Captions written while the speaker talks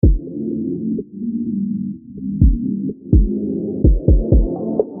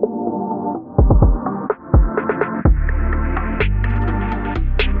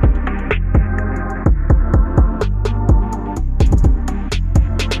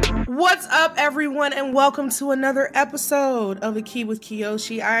What's up, everyone, and welcome to another episode of A Key with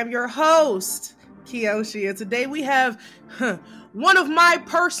Kiyoshi. I am your host, Kiyoshi, and today we have one of my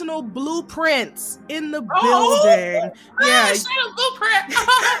personal blueprints in the building. Yeah,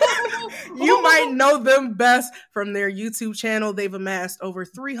 blueprint. You might know them best from their YouTube channel. They've amassed over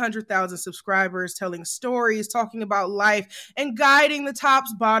 300,000 subscribers, telling stories, talking about life, and guiding the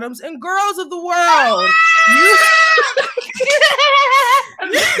tops, bottoms, and girls of the world.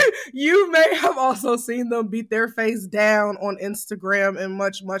 You may have also seen them beat their face down on Instagram and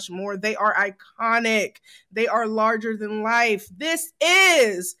much, much more. They are iconic. They are larger than life. This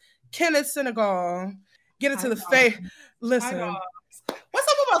is Kenneth, Senegal. Get it to the face. Listen. What's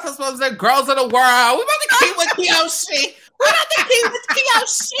up about this supposed to girls of the world? We about to keep with Kiyoshi. We about to keep with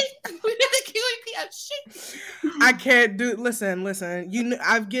Kiyoshi. We about to keep with Kiyoshi. I can't do. Listen.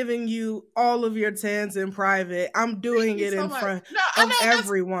 I've given you all of your tens in private. I'm doing it in front of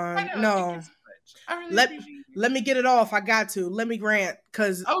everyone. No, let me get it off. I got to. Let me grant,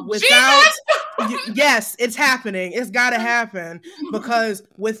 because without. Yes, it's happening. It's got to happen, because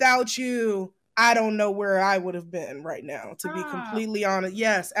without you, I don't know where I would have been right now, to be completely honest.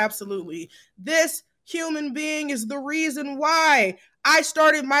 Yes, absolutely. This human being is the reason why I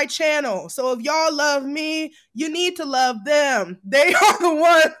started my channel. So if y'all love me, you need to love them. They are the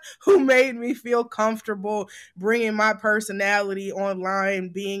one who made me feel comfortable bringing my personality online,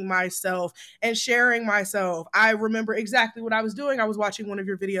 being myself, and sharing myself. I remember exactly what I was doing. I was watching one of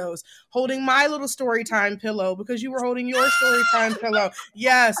your videos, holding my little story time pillow because you were holding your story time pillow.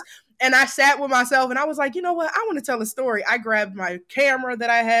 Yes. And I sat with myself and I was like, you know what? I want to tell a story. I grabbed my camera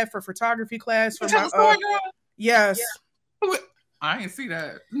that I had for photography class. For my story, girl? Yes. Yeah. I didn't see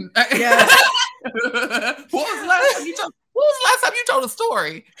that. Yes. What was the last time you told a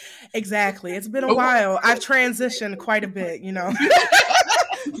story? Exactly. It's been a while. I've transitioned quite a bit, you know.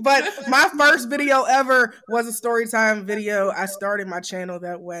 But my first video ever was a story time video. I started my channel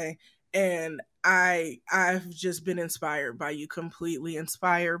that way. And I've just been inspired by you, completely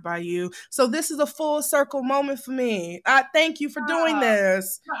inspired by you. So this is a full circle moment for me. I thank you for doing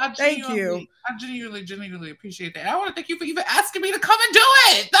this. Thank you. I genuinely appreciate that. I want to thank you for even asking me to come and do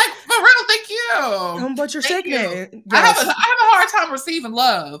it. Like, for real, thank you. But you're sick. Yes. I have a hard time receiving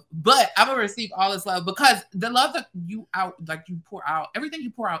love, but I'm gonna receive all this love because the love that you pour out, everything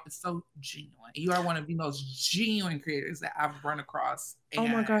you pour out is so genuine. You are one of the most genuine creators that I've run across. Oh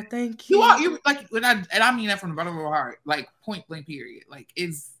my God, thank you. You like, and I mean that from the bottom of my heart, like point blank period. Like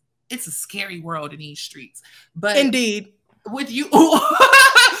it's a scary world in these streets, but indeed, with you,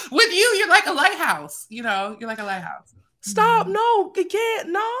 you're like a lighthouse. You know, you're like a lighthouse. Stop! No, you can't.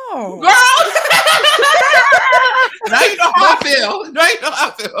 No, girl. Now you know how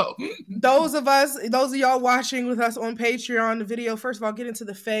I feel. Those of y'all watching with us on Patreon, the video. First of all, get into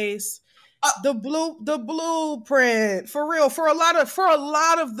the face. The blueprint, for real, for a lot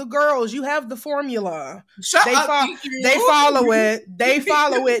of the girls, you have the formula. They follow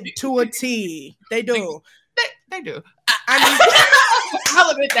it to a T. They do. They do.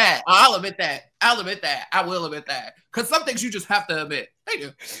 I'll admit that. I will admit that. Because some things you just have to admit. They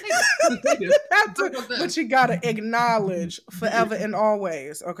do. But you gotta acknowledge forever and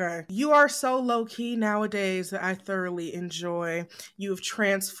always, okay? You are so low-key nowadays that I thoroughly enjoy. You've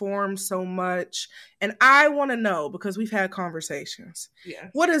transformed so much. And I want to know, because we've had conversations,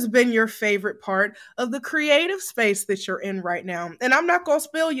 what has been your favorite part of the creative space that you're in right now? And I'm not going to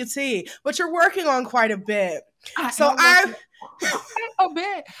spill your tea, but you're working on quite a bit. I'm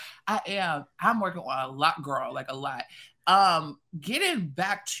working on a lot, girl, like a lot. Getting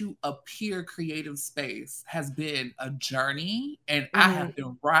back to a pure creative space has been a journey, and I have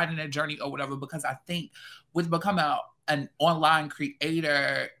been riding a journey or whatever, because I think with becoming an online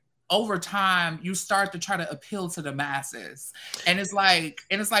creator, over time you start to try to appeal to the masses, and it's like,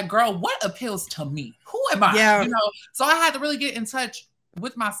 girl, what appeals to me? Who am I? Yeah. You know, so I had to really get in touch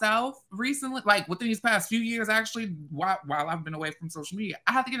with myself recently, like within these past few years, actually, while I've been away from social media.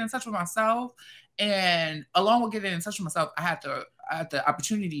 I had to get in touch with myself, and along with getting in touch with myself, I had the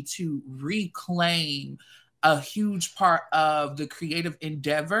opportunity to reclaim a huge part of the creative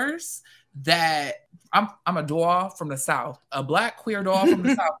endeavors that I'm a doll from the South, a Black queer doll from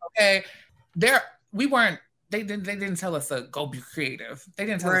the South. Okay, they didn't tell us to go be creative. They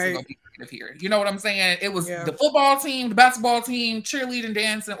didn't tell us to go be creative here. You know what I'm saying? It was the football team, the basketball team, cheerleading,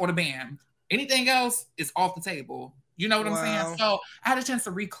 dancing, or the band. Anything else is off the table. You know what I'm saying? So I had a chance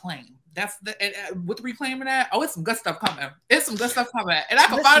to reclaim. With reclaiming that, it's some good stuff coming. And I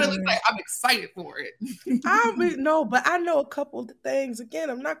can finally say I'm excited for it. But I know a couple of things. Again,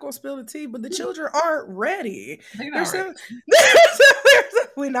 I'm not going to spill the tea, but the children aren't ready.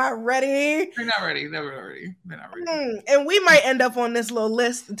 We not ready. They're not ready. They're not ready. And we might end up on this little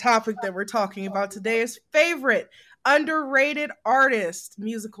list. The topic that we're talking about today is favorite underrated artist,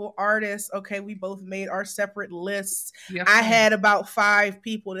 musical artists. Okay, we both made our separate lists. Yes, I had about 5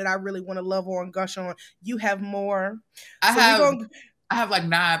 people that I really want to love on, gush on. You have more. I have like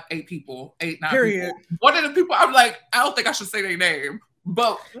 8 people. 8, 9 period. People. One of the people I'm like, I don't think I should say their name,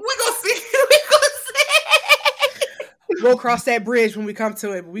 but we gonna see. We'll cross that bridge when we come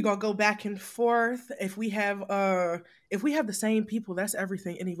to it. But we're gonna go back and forth. If we have the same people, that's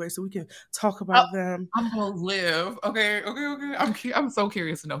everything anyway. So we can talk about them. I'm gonna live. Okay. I'm so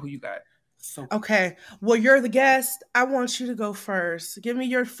curious to know who you got. So okay. Well, you're the guest. I want you to go first. Give me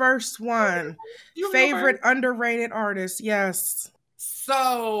your first one. Favorite underrated artist. Yes.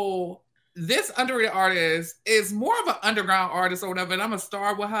 So this underrated artist is more of an underground artist or whatever, and I'm gonna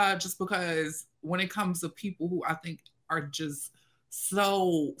start with her just because when it comes to people who I think are just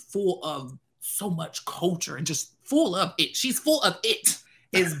so full of so much culture and just full of it. She's full of it.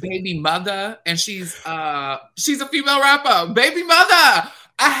 Is Baby Mother, and she's a female rapper. Baby Mother.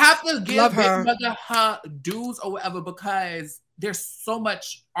 I have to give Baby Mother her dues or whatever because there's so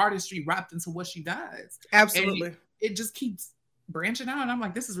much artistry wrapped into what she does. Absolutely. And it just keeps branching out, and I'm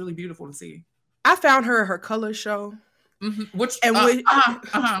like, this is really beautiful to see. I found her at her color show. Mm-hmm.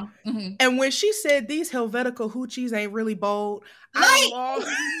 And when she said these Helvetica hoochies ain't really bold, what?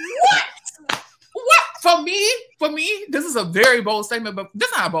 For me, this is a very bold statement, but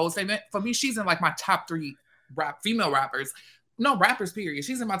this is not a bold statement. For me, she's in like my top 3 female rappers. No, rappers, period.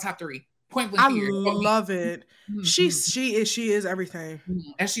 She's in my top 3. Point blank. I love it. Mm-hmm. She is everything.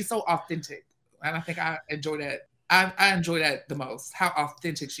 Mm-hmm. And she's so authentic. And I think I enjoy that. I enjoy that the most, how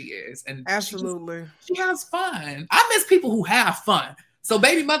authentic she is. And absolutely. She has fun. I miss people who have fun. So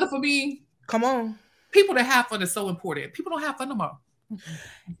Baby Mother for me. Come on. People that have fun is so important. People don't have fun no more.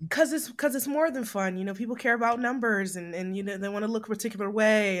 Because it's more than fun. You know, people care about numbers and you know, they want to look a particular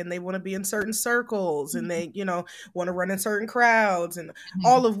way and they want to be in certain circles and they, you know, want to run in certain crowds and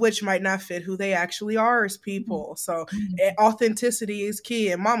all of which might not fit who they actually are as people. So authenticity is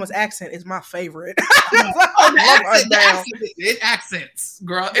key, and Mama's accent is my favorite. It accents,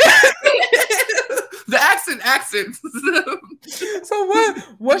 girl. The accents. So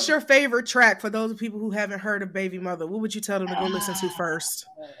what's your favorite track for those people who haven't heard of Baby Mother? What would you tell them to go listen to first?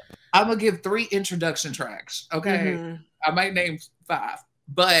 I'm gonna give 3 introduction tracks. Okay, I might name 5,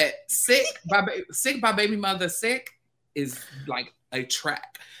 but "Sick" by Baby Mother. "Sick" is like a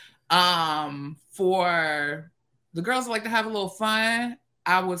track. For the girls that like to have a little fun,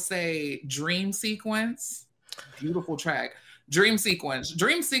 I would say "Dream Sequence." Beautiful track. Dream Sequence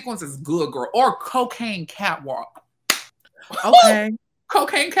is good, girl. Or Cocaine Catwalk. Okay.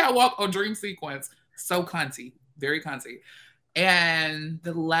 Cocaine Catwalk or Dream Sequence. So cunty. Very cunty. And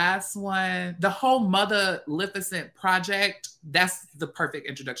the last one, the whole Mother Maleficent project, that's the perfect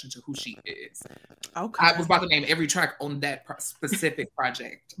introduction to who she is. Okay. I was about to name every track on that specific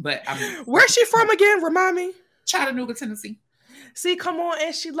project, but where's she from again? Remind me. Chattanooga, Tennessee. See, come on,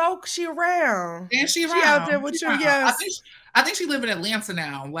 and she around. And she out there with you, yes. I think she lives in Atlanta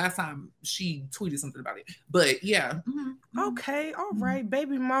now. Last time she tweeted something about it. But yeah. Okay, all right.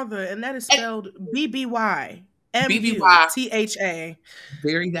 Baby Mother, and that is spelled BBY. MUTHA.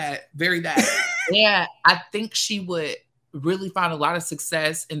 Very that. Yeah, I think she would really find a lot of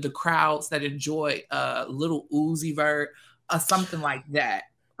success in the crowds that enjoy Little Uzi Vert or something like that.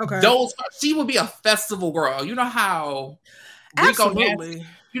 Okay. She would be a festival girl. You know how absolutely.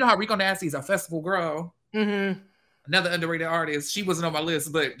 Rico Nasty is a festival girl. Mm-hmm. Another underrated artist. She wasn't on my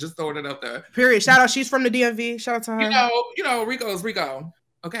list, but just throwing it up there. Period. Shout out. She's from the DMV. Shout out to her. You know, Rico's Rico.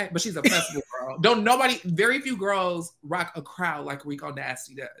 Okay, but she's a festival girl. Very few girls rock a crowd like Rico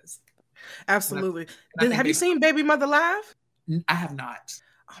Nasty does. Absolutely. Have you seen Baby Mother live? I have not.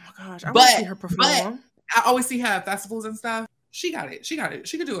 Oh my gosh, I want to see her perform. I always see her at festivals and stuff. She got it. She can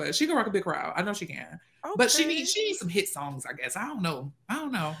do it. She can rock a big crowd. I know she can. Okay. But she needs some hit songs, I guess. I don't know.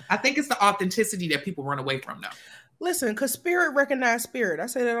 I think it's the authenticity that people run away from now. Listen, because spirit recognize spirit. I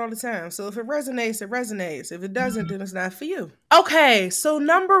say that all the time. So if it resonates, it resonates. If it doesn't, then it's not for you. Okay, so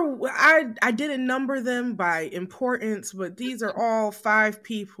I didn't number them by importance, but these are all 5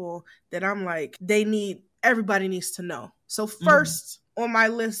 people that I'm like, everybody needs to know. So first on my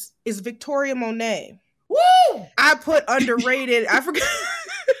list is Victoria Monet. Woo! I put underrated. I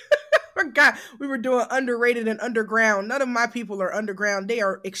forgot we were doing underrated and underground. None of my people are underground. They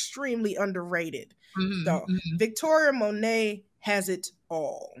are extremely underrated. So Victoria Monet has it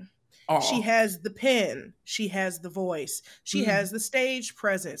all. She has the pen. She has the voice. She has the stage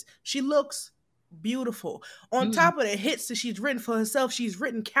presence. She looks beautiful. On top of the hits that she's written for herself, she's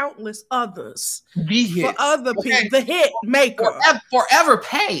written countless others for other people. The hit maker. Forever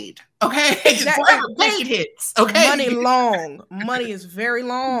paid. Okay? Exactly. Forever paid hits. Okay? Money long. Money is very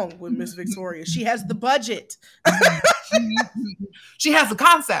long with Miss Victoria. She has the budget. She has the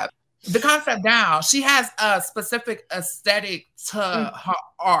concept down. She has a specific aesthetic to her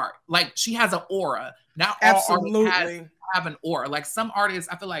art. Like, she has an aura. Not all artists have an aura. Like, some artists,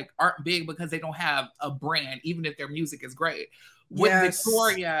 I feel like, aren't big because they don't have a brand, even if their music is great. With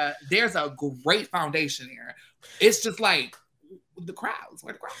Victoria, there's a great foundation here. It's just like the crowds.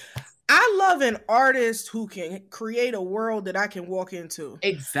 Where the crowds? I love an artist who can create a world that I can walk into.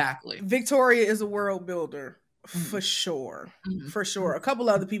 Exactly. Victoria is a world builder. For sure. For sure. A couple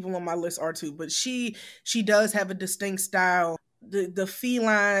other people on my list are too, but she does have a distinct style. The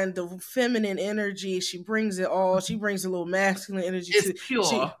feline, the feminine energy, she brings it all. She brings a little masculine energy. It's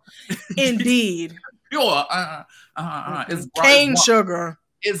pure. Indeed. Pure. It's cane sugar.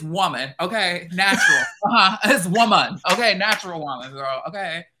 It's woman. Okay. Natural. It's woman. Okay. Natural woman, girl.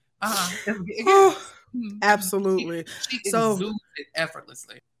 Okay. Absolutely. She exudes it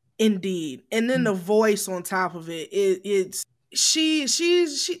effortlessly. Indeed. And then the voice on top of it, it's she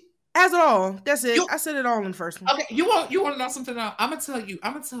has it all. That's it. I said it all in the first one. Okay, you want to know something else? I'm gonna tell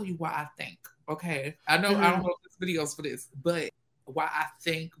you why I think. Okay. I know I don't know if there's videos for this, but why I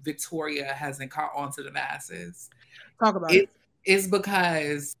think Victoria hasn't caught on to the masses. Talk about it. Is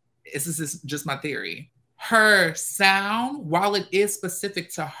because this is just my theory. Her sound, while it is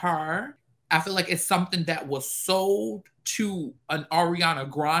specific to her, I feel like it's something that was sold to an Ariana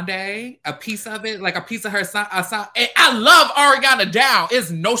Grande, a piece of it, like a piece of her sound. And I love Ariana down. It's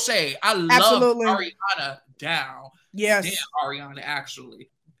no shade. I love Ariana down. Yes. Damn, Ariana, actually.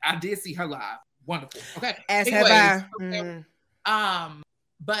 I did see her live. Wonderful. Okay. As have I.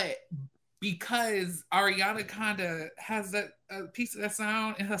 But because Ariana kind of has that piece of that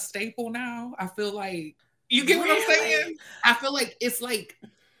sound in her staple now, I feel like, you get what I'm saying? I feel like it's like,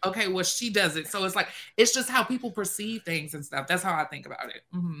 okay, well, she does it. So it's like, it's just how people perceive things and stuff. That's how I think about it.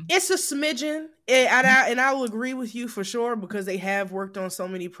 It's a smidgen. And I will agree with you for sure, because they have worked on so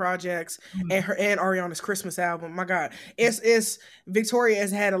many projects and Ariana's Christmas album. My God, it's Victoria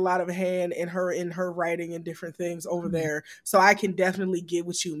has had a lot of hand in her writing and different things over there. So I can definitely get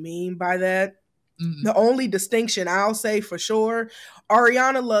what you mean by that. The only distinction I'll say for sure,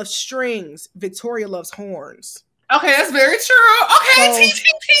 Ariana loves strings, Victoria loves horns. Okay, that's very true. Okay,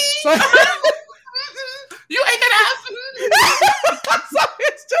 so, you ain't gonna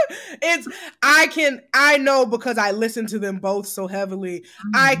so I know because I listen to them both so heavily.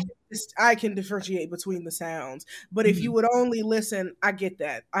 I can differentiate between the sounds. But if you would only listen, I get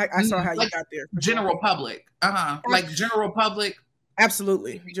that. I saw how you got there. General public. Like general public.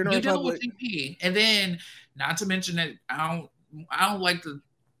 Absolutely. General you public. With GP. And then, not to mention that I don't like to,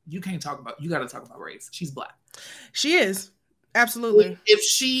 you can't talk about, you got to talk about race. She's Black. She is. Absolutely. If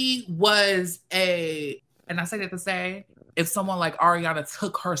she was and I say that to say, if someone like Ariana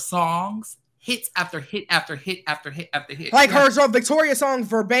took her songs, hits after hit after hit after hit after hit. Like her Victoria song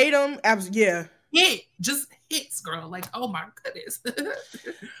verbatim, yeah. Just hits, girl. Like, oh my goodness.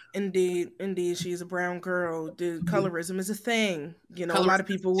 Indeed, she's a brown girl. The colorism is a thing. You know, a lot of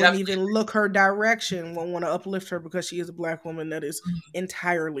people wouldn't even look her direction, won't want to uplift her because she is a Black woman. That is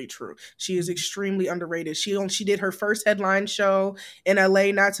entirely true. She is extremely underrated. She did her first headline show in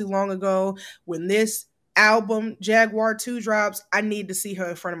LA not too long ago. When this album Jaguar 2 drops, I need to see her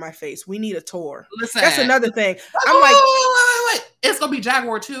in front of my face. We need a tour. Listen, that's another thing. I'm like, wait. It's gonna be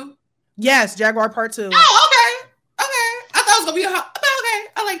Jaguar 2? Yes, Jaguar Part 2. Oh, okay. I thought it was gonna be okay.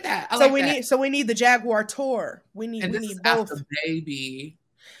 I like that. We need the Jaguar tour. We need both. After Baby.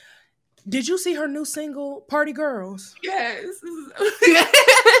 Did you see her new single, Party Girls? Yes.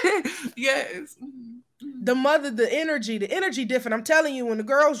 Yes. The energy different. I'm telling you, when the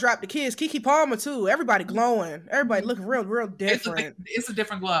girls drop the kids, Keke Palmer too, everybody glowing. Everybody looking real different. It's a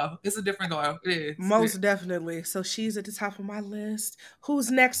different glow. It is. Most definitely. So she's at the top of my list.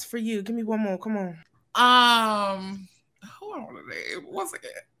 Who's next for you? Give me one more. Come on. Who I want to name? Once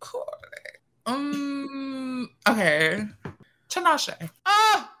again, who I want to name? Okay. Tinashe.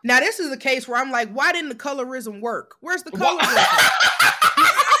 Now this is a case where I'm like, why didn't the colorism work? Where's the colorism?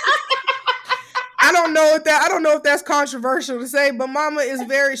 I don't know if that's controversial to say, but Mama is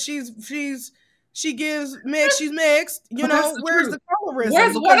very, she gives mixed, she's mixed. You know, where's the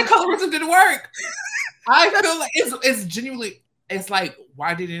colorism? Why the colorism didn't work? I feel like it's genuinely, it's like,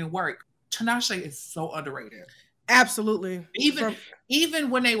 why didn't it work? Tinashe is so underrated. Absolutely. Even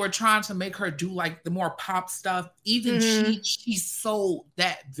when they were trying to make her do like the more pop stuff, even she sold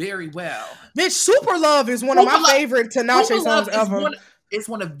that very well. Bitch, Super Love is one of my favorite Tinashe songs ever. It's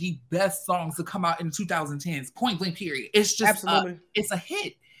one of the best songs to come out in the 2010s, point blank period. It's just absolutely it's a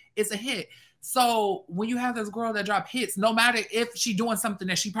hit. It's a hit. So when you have this girl that drop hits, no matter if she's doing something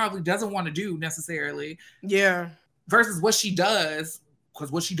that she probably doesn't want to do necessarily, versus what she does,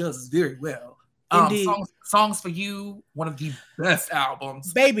 because what she does is very well. Indeed. Songs for You, one of the best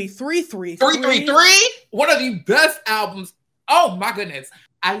albums. Baby, 333. One of the best albums. Oh my goodness.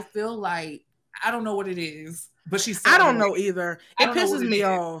 I feel like, I don't know what it is, but she's I don't know either. It pisses me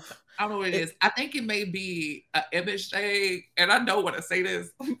off. I don't know what it is. I think it may be an image thing, and I don't want to say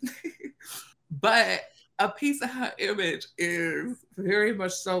this, but a piece of her image is very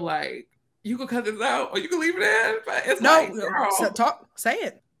much so like, you can cut this out or you can leave it in, but it's say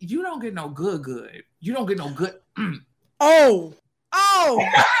it. You don't get no good. You don't get no good. Oh.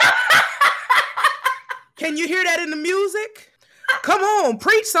 Can you hear that in the music? Come on,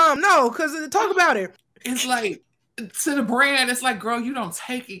 preach some. No, because talk about it. It's like, to the brand, it's like, girl, you don't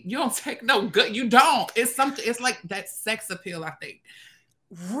take it. You don't take no good. You don't. It's something. It's like that sex appeal, I think.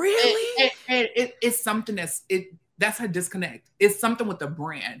 Really? It's something that's her disconnect. It's something with the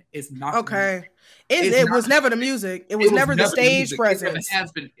brand. It's not okay. It was never the music. It was never the stage presence. It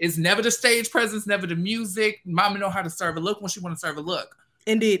has been. It's never the stage presence. Never the music. Mama know how to serve a look when she want to serve a look.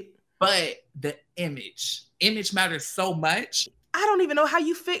 Indeed. But the image matters so much. I don't even know how do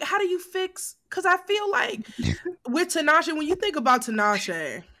you fix? Because I feel like with Tinashe, when you think about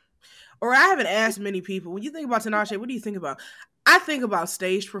Tinashe, or I haven't asked many people, when you think about Tinashe, what do you think about? I think about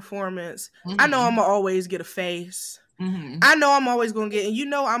stage performance. Mm-hmm. I know I'm going to always get a face. Mm-hmm. I know I'm always going to get, and you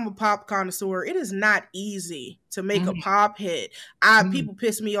know I'm a pop connoisseur. It is not easy to make a pop hit. People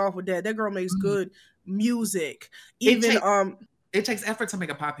piss me off with that. That girl makes good music. It takes effort to make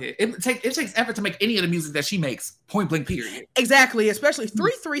a pop hit. It takes effort to make any of the music that she makes, point blank period. Exactly, especially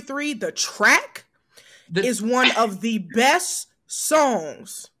 333, the track is one of the best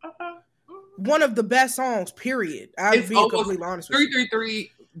songs. One of the best songs, period. I'll be completely honest with you.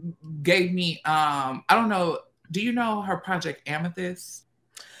 333 gave me, I don't know, do you know her project Amethyst?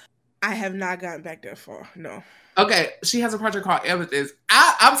 I have not gotten back that far, no. Okay, she has a project called Amethyst.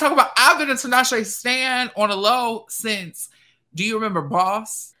 I'm talking about, I've been a Tinashe stan on a low since, do you remember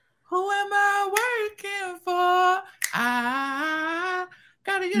Boss? Who am I working for? I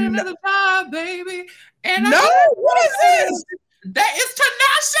gotta get another job, baby. And what is this? That is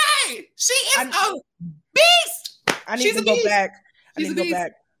Tinashe. She is a beast. I need to go back.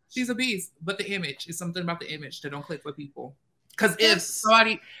 She's a beast. But the image is something about the image that don't click with people. Because if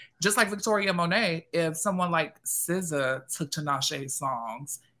somebody, just like Victoria Monet, if someone like SZA took Tinashe's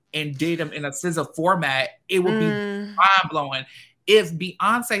songs and did them in a SZA format, it would be mind blowing. If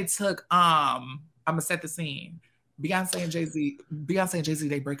Beyonce took, I'm gonna set the scene. Beyonce and Jay-Z,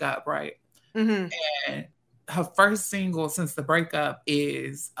 they break up, right? Mm-hmm. And her first single since the breakup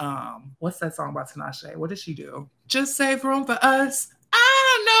is what's that song by Tinashe? What did she do? Just Save Room for Us.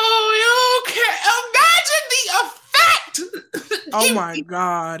 I know you can imagine the effect. Oh my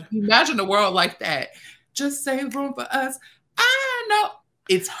God. Imagine a world like that. Just Save Room for Us. I know.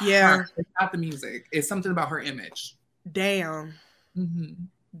 It's her. It's not the music. It's something about her image. Damn. Mm-hmm.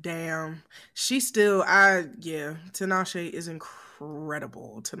 Damn. She still, Tinashe is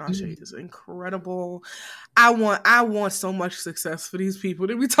incredible. Tinashe is incredible. I want so much success for these people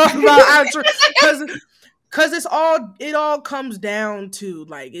that we talk about. Because it all comes down to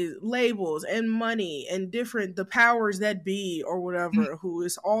like labels and money and the powers that be or whatever, who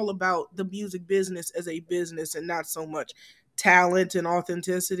is all about the music business as a business and not so much talent and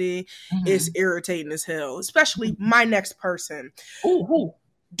authenticity. Is irritating as hell, especially my next person. Ooh.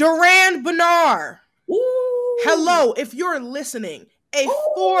 Duran Bernard. Ooh. Hello, if you're listening, a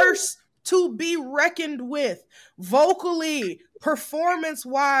force to be reckoned with, vocally,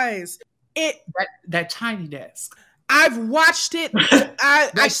 performance-wise. That Tiny Desk. I've watched it.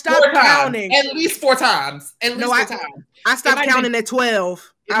 I stopped counting. At least 4 times. I stopped counting at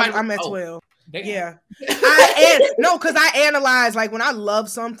 12. I'm at 12. Damn. Yeah. Because I analyze, like when I love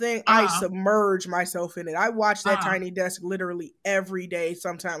something, I submerge myself in it. I watch that Tiny Desk literally every day,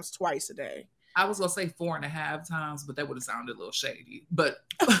 sometimes twice a day. I was gonna say 4.5 times, but that would have sounded a little shady. But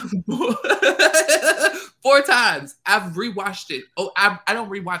 4 times. I've rewatched it. Oh, I don't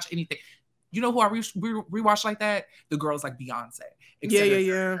rewatch anything. You know who I rewatch like that? The girls like Beyonce.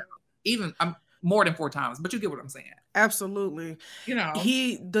 Yeah. Even I'm more than 4 times, but you get what I'm saying. Absolutely. You know,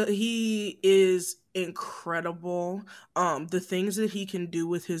 he is incredible. The things that he can do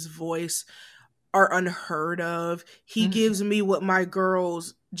with his voice are unheard of. He gives me what my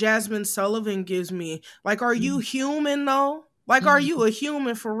girls, Jasmine Sullivan, gives me. Like, are you human though? Like, are you a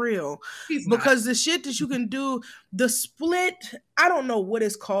human for real? Because the shit that you can do, the split, I don't know what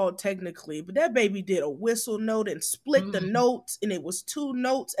it's called technically, but that baby did a whistle note and split the notes, and it was 2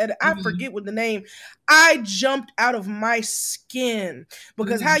 notes, and I forget what the name. I jumped out of my skin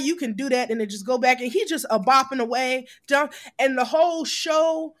because how you can do that and then just go back, and he just bopping away, and the whole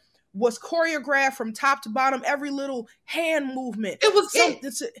show was choreographed from top to bottom, every little hand movement. It was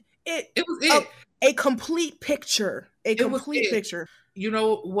it was a complete picture. A complete picture. You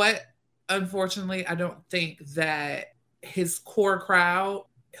know what? Unfortunately, I don't think that his core crowd,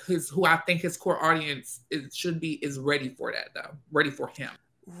 who I think his core audience is ready for that though. Ready for him.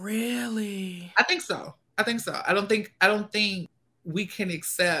 Really? I think so. I don't think we can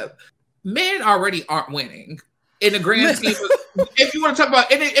accept men already aren't winning. In the grand scheme of, if you want to talk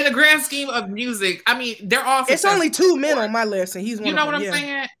about in the grand scheme of music, I mean, they're all. It's only 2 men on my list, and he's one. You know of them. What I'm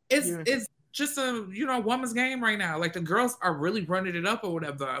saying? It's just a woman's game right now. Like the girls are really running it up or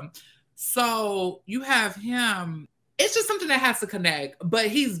whatever. So you have him. It's just something that has to connect, but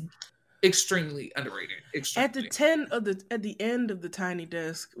he's extremely underrated. Extremely. At the end of the Tiny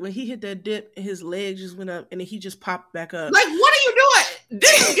Desk, when he hit that dip, his leg just went up, and then he just popped back up. Like, what are you doing?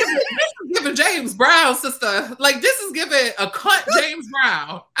 This is giving James Brown, sister. Like, this is giving a cut James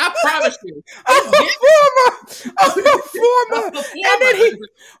Brown. I promise you. A performer. And then he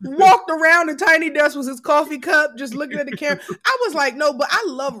walked around the Tiny Desk with his coffee cup, just looking at the camera. I was like, no, but I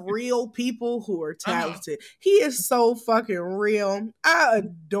love real people who are talented. He is so fucking real. I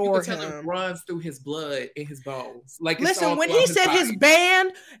adore him. It runs through his blood in his bones. Like, listen, when he said his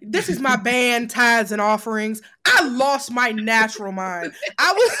band, this is my band, tithes and offerings, I lost my natural mind.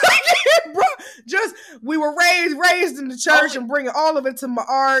 I was like, bro, we were raised in the church and bringing all of it to my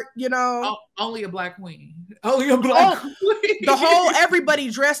art, Only a black queen. Only a black queen. The whole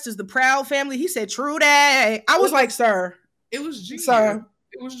everybody dressed as the Proud Family. He said, true that. I was like, sir. It was genius. Sir.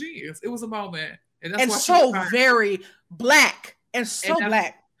 It was genius. It was a moment. And so very black. And so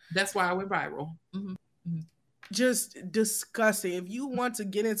black. That's why I went viral. Just disgusting. If you want to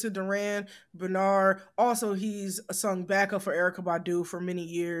get into Duran Bernard, also he's sung backup for Erykah Badu for many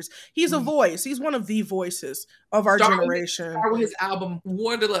years. He's a voice. He's one of the voices of our generation. With his album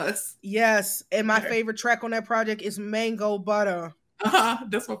Wanderlust. Yes, and my favorite track on that project is Mango Butter.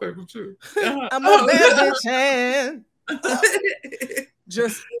 That's my favorite too. I'm a bad bitch.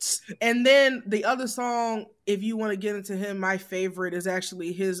 And then the other song, if you want to get into him, my favorite is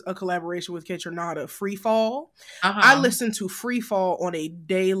actually a collaboration with Kaytranada, Free Fall. I listen to Free Fall on a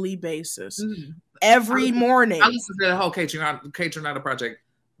daily basis. Every morning. I listen to the whole Kaytranada project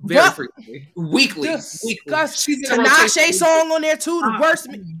very frequently. Weekly. Tinashe song on there too, the worst.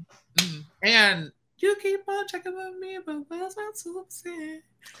 And you keep on checking on me, but where's my 2%?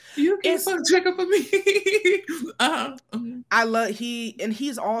 You keep on checking for me.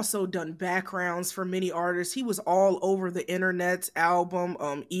 He's also done backgrounds for many artists. He was all over the Internet's album,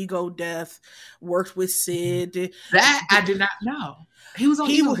 Ego Death, worked with Sid. That I did not know. He was on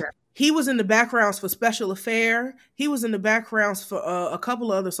Ego Death. He was in the backgrounds for Special Affair. He was in the backgrounds for a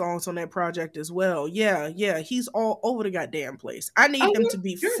couple of other songs on that project as well. Yeah. He's all over the goddamn place. I need him to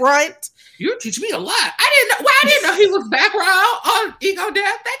be front. You teach me a lot. I didn't know he was background on Ego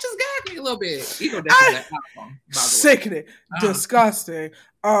Death. That just gagged me a little bit. Ego Death is that album, by the way. Sickening. Disgusting.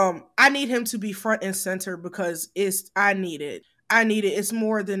 I need him to be front and center because I need it. It's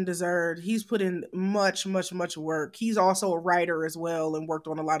more than deserved. He's put in much, much, much work. He's also a writer as well and worked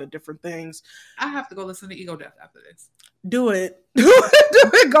on a lot of different things. I have to go listen to Ego Death after this. Do it. Do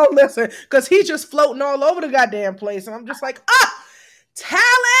it. Go listen. Because he's just floating all over the goddamn place. And I'm just like,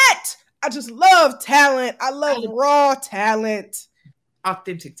 talent. I just love talent. I love raw talent.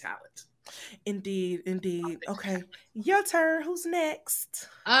 Authentic talent. Indeed. Okay. Your turn. Who's next?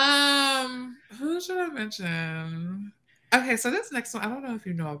 Who should I mention? Okay, so this next one, I don't know if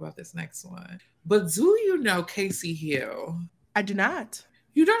you know about this next one, but do you know Casey Hill? I do not.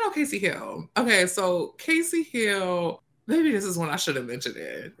 You don't know Casey Hill? Okay, so Casey Hill, maybe this is one I should have mentioned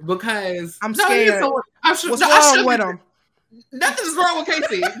it because I'm scared. What's wrong with him? Nothing's wrong with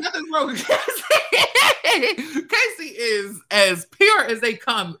Casey. Nothing's wrong with Casey. Casey is as pure as they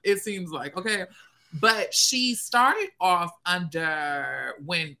come, it seems like, okay? But she started off under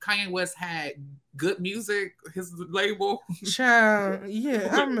when Kanye West had Good Music, his label. Child, yeah,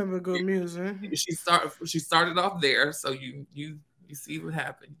 I remember Good Music. She started off there, so you see what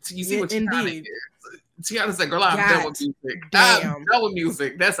happened. You see what Tiana did. Tiana said, "Girl, I'm done with music. I'm done with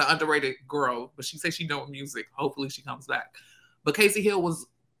music." That's an underrated girl, but she said she done with music. Hopefully, she comes back. But Casey Hill was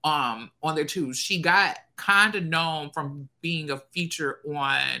on there too. She got kind of known from being a feature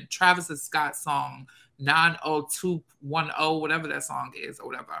on Travis Scott's song 90210, whatever that song is, or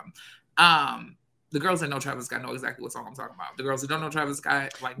whatever. The girls that know Travis Scott know exactly what song I'm talking about. The girls who don't know Travis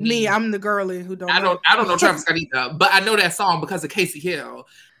Scott, like me, I'm the girly who don't. I don't know Travis Scott either, but I know that song because of Casey Hill.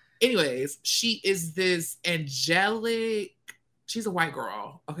 Anyways, she is this angelic. She's a white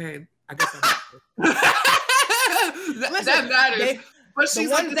girl. Okay, I guess that matters. But she's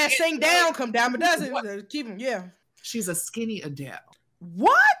the ones that sing down come down, but doesn't keep them. Yeah, she's a skinny Adele.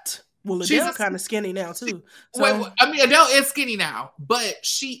 What? Well, Adele's kind of skinny now too. So. Wait, I mean, Adele is skinny now, but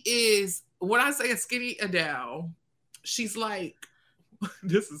she is. When I say a skinny Adele, she's like,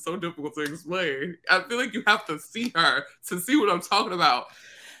 this is so difficult to explain. I feel like you have to see her to see what I'm talking about.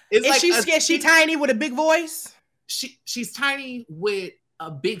 It's is she tiny with a big voice? She's tiny with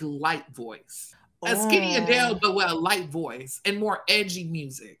a big light voice. A skinny Adele, but with a light voice and more edgy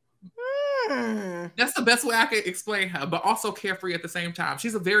music. That's the best way I can explain her, but also carefree at the same time.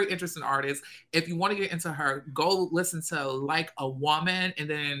 She's a very interesting artist. If you want to get into her, go listen to Like a Woman and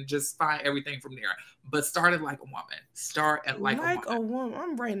then just find everything from there. But start it Like a Woman. Start at Like a Woman.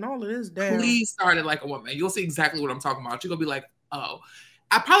 I'm writing all of this down. Please start it Like a Woman. You'll see exactly what I'm talking about. You're going to be like, oh.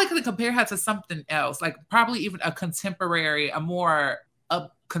 I probably could compare her to something else, like probably even a more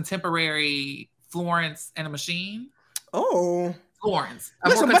contemporary Florence and the Machine. Oh. Florence.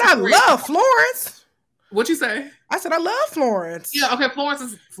 Listen, but I love Florence. What'd you say? I said I love Florence. Yeah, okay. Florence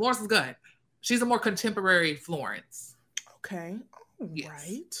is good. She's a more contemporary Florence. Okay. All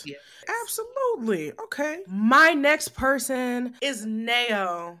right. Yes. Absolutely. Okay. My next person is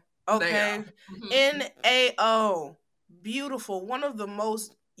Nao. Okay. Nao. Beautiful. One of the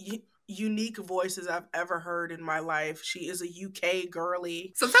most unique voices I've ever heard in my life. She is a UK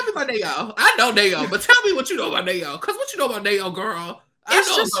girly. So tell me about Nao. I know Nao, but tell me what you know about Nao. Because what you know about Nao, girl? I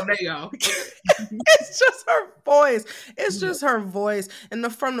know about Nao. It's just her voice. It's just her voice.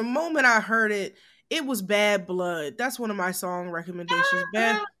 And from the moment I heard it, it was Bad Blood. That's one of my song recommendations.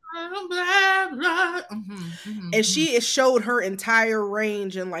 Bad. And she showed her entire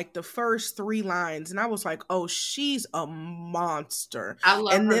range in like the first 3 lines, and I was like, "Oh, she's a monster." I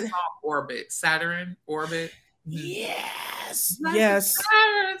love her song "Orbit," Saturn Orbit. Yes, like yes.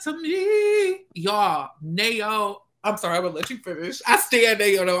 To me, y'all, Nao. I'm sorry, I'm gonna let you finish. I stand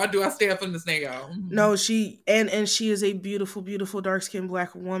Nao though. I stand for this Nao. No, she is a beautiful, beautiful dark-skinned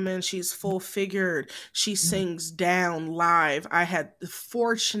Black woman. She's full-figured. She sings down live. I had the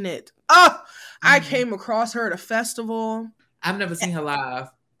fortunate. I came across her at a festival. I've never seen her live.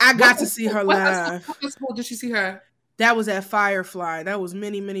 I got to see her live. What school did you see her? That was at Firefly. That was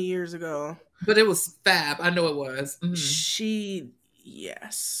many, many years ago. But it was fab. I know it was.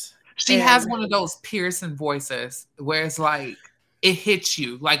 Yes. She has one of those piercing voices where it's like it hits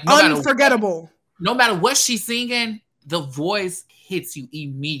you, like unforgettable. No matter what she's singing, the voice hits you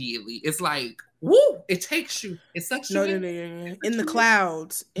immediately. It's like, woo! It takes you. It sucks you in. In the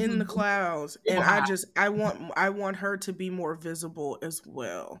clouds, in the clouds, and I want her to be more visible as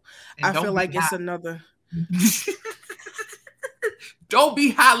well. And I feel like it's another. Don't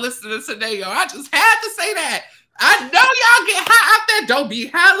be high listening to Nao. I just had to say that. I know y'all get high out there. Don't be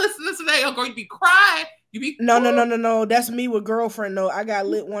high listening to Nao. Going to be crying. No. That's me with Girlfriend though. I got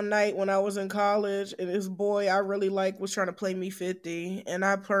lit one night when I was in college, and this boy I really liked was trying to play me 50, and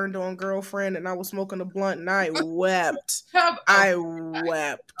I turned on Girlfriend, and I was smoking a blunt, and I wept. I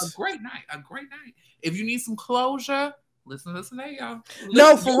wept. A great night. If you need some closure, listen to Nao.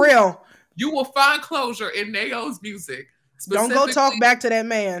 No, for real. You will find closure in Nao's music. Don't go talk back to that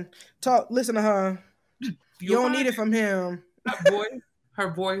man. Listen to her. You don't need it from him. Her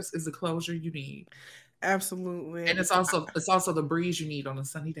voice is the closure you need. Absolutely. And it's also the breeze you need on a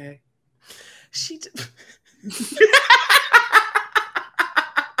sunny day. She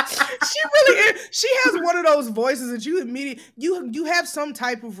really is. She has one of those voices that you immediately you have some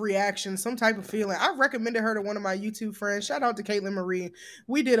type of reaction, some type of feeling. I recommended her to one of my YouTube friends. Shout out to Caitlin Marie.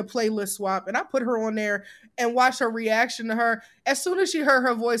 We did a playlist swap, and I put her on there and watched her reaction to her. As soon as she heard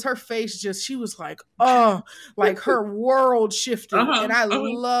her voice, her face she was like, oh, like her world shifted. And I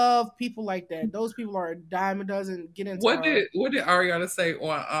love people like that. Those people are a dime a dozen. Get into what did Ariana say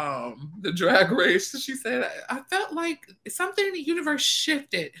on the Drag Race? She said, I felt like something in the universe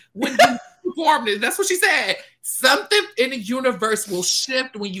shifted when you performed it. That's what she said. Something in the universe will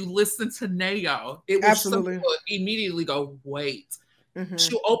shift when you listen to Nao. It will absolutely immediately go, wait.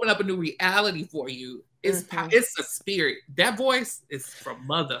 She'll open up a new reality for you. It's a spirit. That voice is from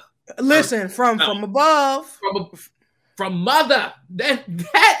Mother. Listen, from above. From Mother.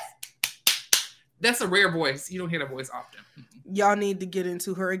 That's a rare voice. You don't hear that voice often. Y'all need to get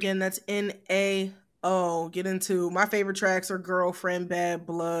into her again. That's N-A-O. Get into my favorite tracks are Girlfriend, Bad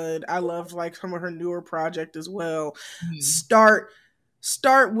Blood. I love like some of her newer project as well. Start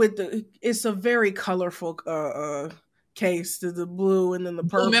with it's a very colorful case, the blue and then the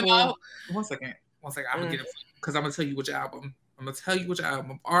purple. Memo? One second. I'm gonna get it because I'm gonna tell you which album.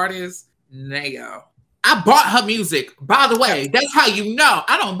 Artist Nao. I bought her music. By the way, that's how you know.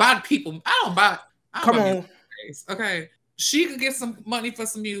 I don't buy people. Come on. Okay. She could get some money for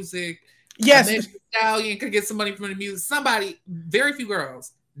some music. Yes. Stallion could get some money from the music. Very few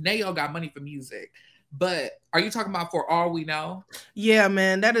girls. Nao got money for music. But are you talking about For All We Know? Yeah,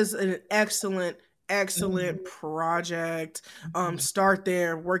 man. That is an excellent project. Start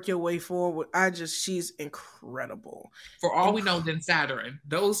there, work your way forward. She's incredible. For All We Know, then Saturn.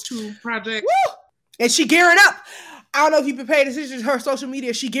 Those two projects. Woo! And she gearing up. I don't know if you've been paying attention to her social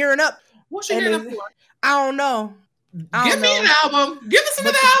media. She gearing up. What's she gearing up for? I don't know. Give me an album. Give us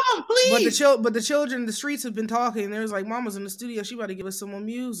another album, please. But the children in the streets have been talking. There's like, Mama's in the studio. She about to give us some more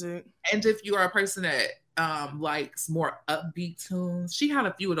music. And if you are a person that likes more upbeat tunes, she had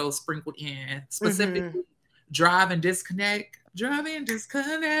a few of those sprinkled in. Specifically, Drive and Disconnect. Drive and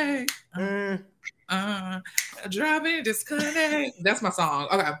Disconnect. Drive and Disconnect. That's my song.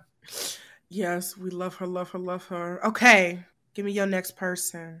 Okay. Yes, we love her, love her, love her. Okay, give me your next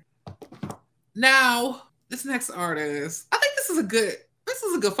person. Now, this next artist, I think this is a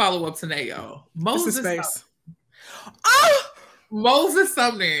good follow up to Nao. Moses Sumner. Moses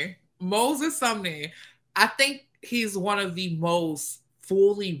Sumner. I think he's one of the most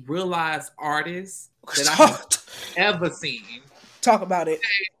fully realized artists that I have ever seen. Talk about it.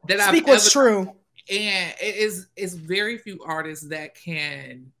 Speak what's true. And it's very few artists that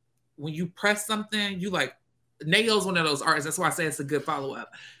can, when you press something, you like, Nao's one of those artists. That's why I say it's a good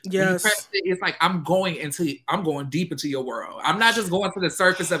follow-up. Yes. It's like I'm going deep into your world. I'm not just going to the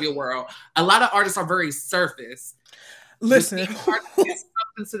surface of your world. A lot of artists are very surface. Listen.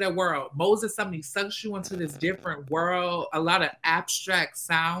 Into that world. Moses Sumner sucks you into this different world, a lot of abstract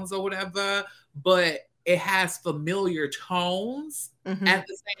sounds or whatever, but it has familiar tones at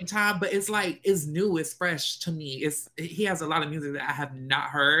the same time. But it's like, it's new, it's fresh to me. He has a lot of music that I have not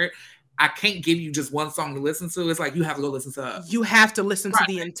heard. I can't give you just one song to listen to. It's like you have to go listen to. You have to listen to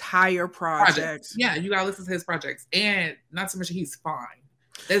the entire project. Yeah, you gotta listen to his projects, and not to mention he's fine.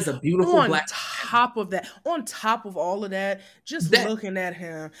 There's a beautiful on top of all of that, looking at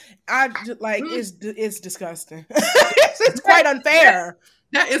him, it's disgusting. It's quite unfair.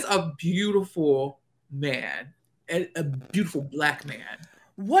 That is a beautiful man, a beautiful black man.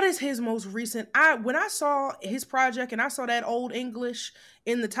 What is his most recent? When I saw his project and I saw that Old English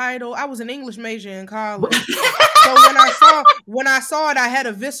in the title, I was an English major in college. So when I saw it, I had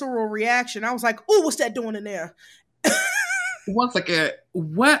a visceral reaction. I was like, "Ooh, what's that doing in there?" Once again,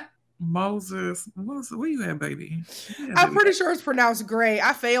 what Moses? Where you at, baby? I'm pretty sure it's pronounced Gray.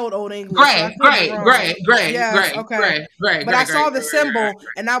 I failed Old English. Gray. Yes, okay. Gray. But I saw the symbol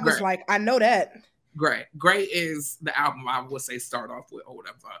and I was like, I know that. Gray is the album I would say start off with or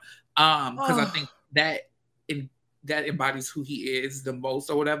whatever. Because I think that embodies who he is the most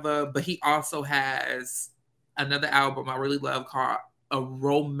or whatever. But he also has another album I really love called A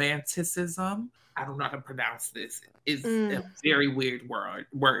Romanticism. I don't know how to pronounce this. It's a very weird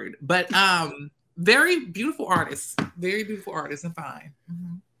word. But very beautiful artist. Very beautiful artist and fine.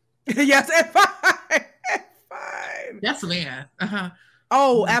 Yes, and fine. Fine. That's a man.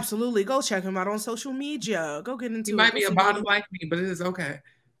 Oh, absolutely. Go check him out on social media. Go get into it. He might be a bottom like me, but it is okay.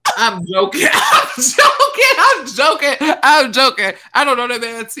 I'm joking. I'm joking. I don't know that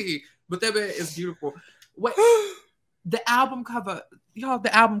man T, but that man is beautiful. Wait, the album cover. Y'all,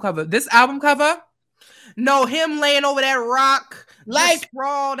 the album cover. This album cover? No, him laying over that rock, like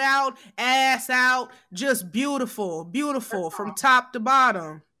sprawled out, ass out, just beautiful. Beautiful from top to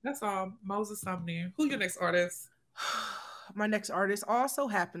bottom. That's all. Moses Sumner. Who your next artist? My next artist also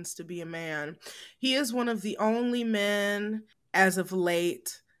happens to be a man. He is one of the only men as of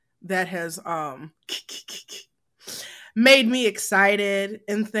late that has made me excited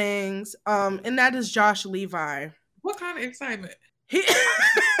and things. And that is Josh Levi. What kind of excitement?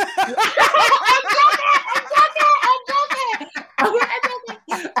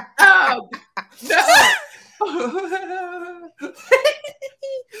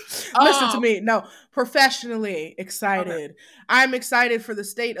 Listen to me. No, professionally excited. Okay. I'm excited for the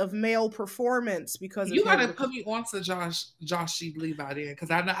state of male performance because you gotta put me on to Joshy Levi then, because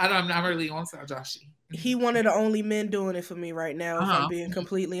I'm not really on to Joshy. He one of the only men doing it for me right now. If I'm being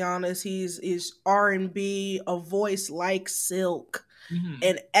completely honest, he's R&B, a voice like silk.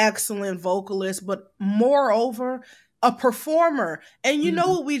 an excellent vocalist, but moreover, a performer. And you know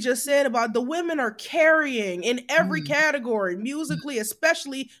what we just said about the women are carrying in every category, musically,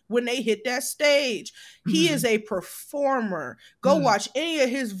 especially when they hit that stage. He is a performer. Go watch any of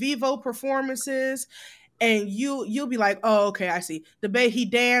his Vivo performances and you'll be like, oh, okay, I see. The babe, he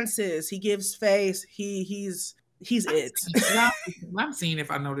dances, he gives face, he's it. I'm seeing if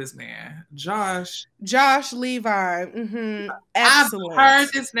I know this man. Josh Levi. Excellent. I've heard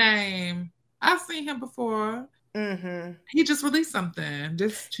his name. I've seen him before. He just released something.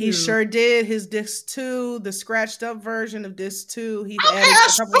 Disc 2. He sure did. His Disc 2, the scratched up version of Disc 2. He added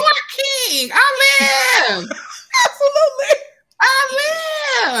a couple king. I live. Absolutely.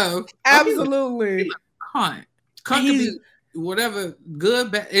 I live. Absolutely. Cunt could be whatever,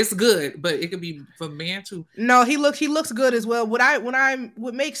 good, bad. It's good, but it could be for man too. No, he looks good as well.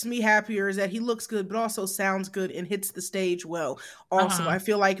 What makes me happier is that he looks good, but also sounds good and hits the stage well. Also, I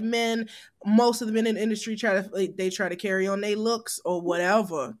feel like most of the men in the industry try to carry on their looks or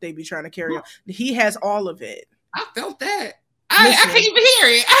whatever they be trying to carry on. He has all of it. I felt that. I can't even hear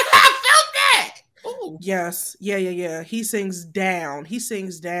it. I felt that. Ooh. Yes. Yeah. He sings down. He's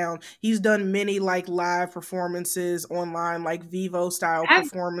done many like live performances online, like Vivo style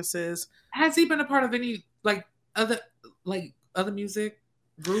performances. Has he been a part of any other music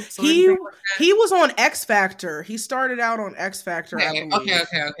groups? He was on X Factor. He started out on X Factor. Okay.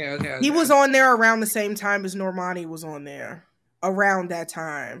 He was on there around the same time as Normani was on there. Around that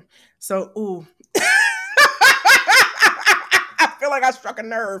time. So, ooh. I feel like I struck a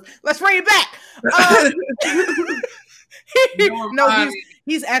nerve. Let's bring it back. No,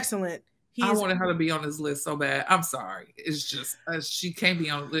 he's excellent. I wanted her to be on this list so bad. I'm sorry. It's just she can't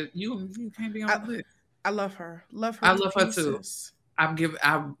be on the list. You can't be on the list. I love her. I love her too.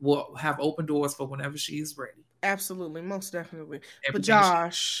 I will have open doors for whenever she's ready. Absolutely, most definitely. But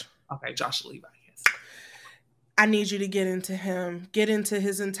Josh. Josh Levi. I need you to get into him. Get into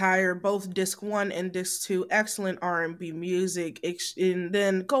his entire, both Disc 1 and Disc 2, excellent R&B music. And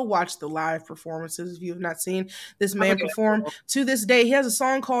then go watch the live performances if you have not seen this man perform. To this day, he has a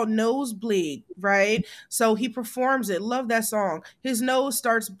song called Nosebleed, right? So he performs it. Love that song. His nose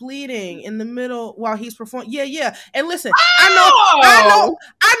starts bleeding in the middle while he's performing. Yeah. And listen, I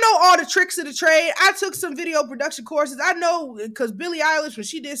know all the tricks of the trade. I took some video production courses. I know because Billie Eilish, when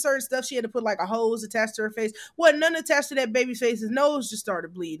she did certain stuff, she had to put like a hose attached to her face. None attached to that baby's face. His nose just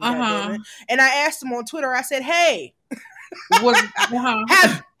started bleeding. And I asked him on Twitter, I said, hey,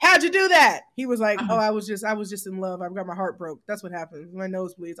 how'd you do that? He was like, oh, I was just in love. I got my heart broke. That's what happened. My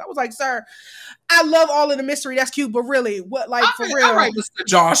nose bleeds. I was like, sir, I love all of the mystery. That's cute. But really, what, like, for real? All right, Mr.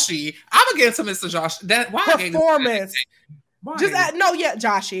 Joshy. I'm going to get to Mr. Josh. Why performance.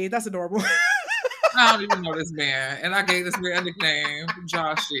 Joshy. That's adorable. I don't even know this man. And I gave this man a nickname,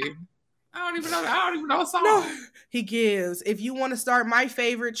 Joshy. I don't even know a song. No, he gives. If you want to start, my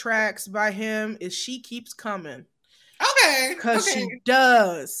favorite tracks by him is She Keeps Coming. Okay. Because she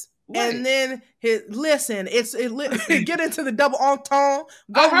does. Wait. And then get into the double entendre.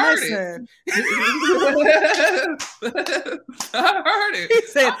 Go listen. I heard it.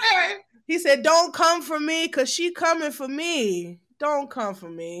 He said, don't come for me because she coming for me. Don't come for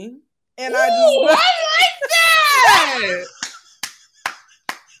me. And I like that.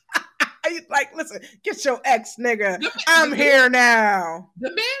 Like, listen, get your ex, nigga. I'm here now. The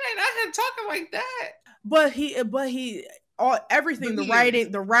man ain't out here talking like that. But everything,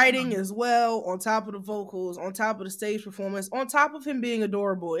 the writing as well, on top of the vocals, on top of the stage performance, on top of him being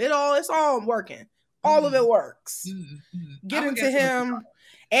adorable. It's all working. All of it works. Get into him.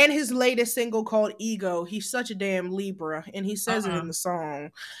 And his latest single called Ego. He's such a damn Libra. And he says it in the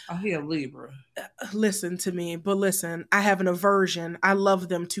song. Oh, he a Libra. Listen to me. But listen, I have an aversion. I love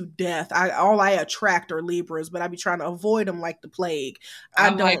them to death. All I attract are Libras, but I be trying to avoid them like the plague. I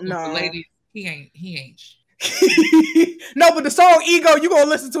don't know. Ladies, he ain't. No, but the song Ego, you gonna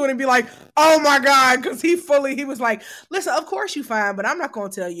listen to it and be like, oh my God, because he was like, listen, of course you fine, but I'm not gonna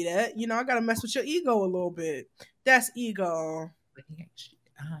tell you that. I gotta mess with your ego a little bit. That's Ego. But he ain't shit.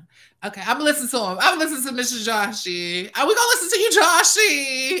 Okay, I'm gonna listen to him. I'm gonna listen to Mr. Joshy. We're gonna listen to you,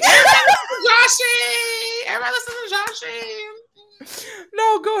 Joshy. Everybody listen to Joshy.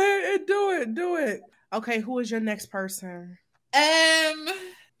 No, go ahead and do it. Okay, who is your next person? I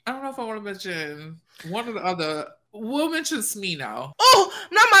don't know if I want to mention one or the other. We'll mention Smino. Oh,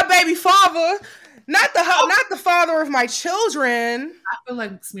 not my baby father. Not the father of my children. I feel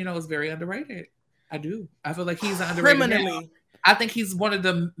like Smino is very underrated. I do. I feel like he's underrated. Criminally. I think he's one of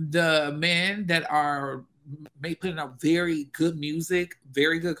the men that are putting out very good music,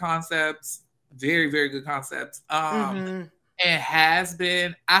 very good concepts, very, very good concepts. And and Has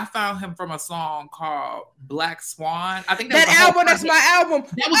Been. I found him from a song called Black Swan. I think that album. That's my album.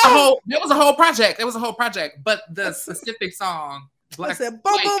 That was a whole project. It was a whole project. But the specific song, Black, I said,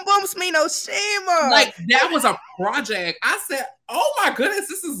 boom, boom, boom, Smino Shima. Like, that was a project. I said, oh my goodness,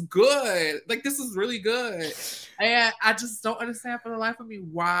 this is good. Like, this is really good. And I just don't understand for the life of me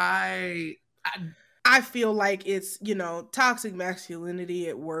why. I feel like it's, toxic masculinity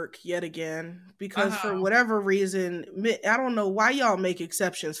at work yet again, because for whatever reason, I don't know why y'all make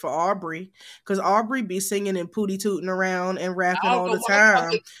exceptions for Aubrey, because Aubrey be singing and pootie tooting around and rapping all the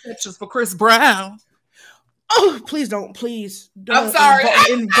time. Exceptions for Chris Brown. Oh, please don't. I'm sorry.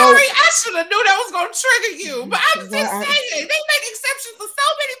 I should have knew that was going to trigger you. But I'm just saying, they make exceptions for so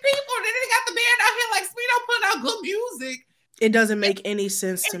many people. And then they got the band out here like Smino putting out good music. It doesn't make any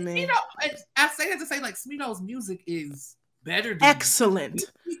sense to me. I say that to say, like, Smino's music is better than excellent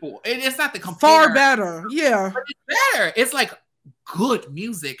people. And it's not the compare. Far better. Yeah. But it's better. It's like good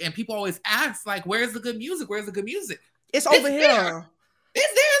music. And people always ask, like, where's the good music? Where's the good music? It's over here.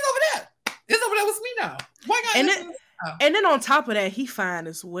 It's there. It's over there. It's over there with Smino. And then on top of that, he fine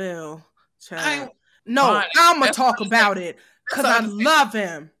as well. I'm gonna talk about it because I love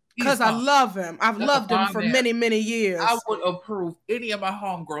him. Because I love him. I've loved him for many, many years. I would approve any of my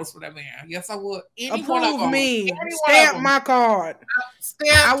homegirls for that man. Yes, I would. Approve me. Stamp my card.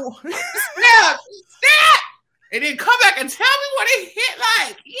 Stamp. And then come back and tell me what it hit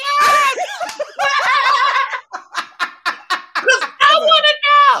like. Yes. Because I want to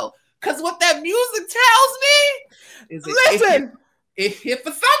know. Because what that music tells me is it hit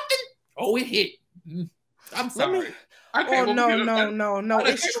for something. Oh, it hit. I'm sorry. No.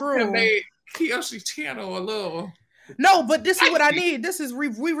 It's true. Made Kiyoshi's channel a little. No, but this is what I need. This is we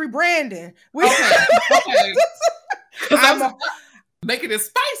rebranding. Okay. I'm making it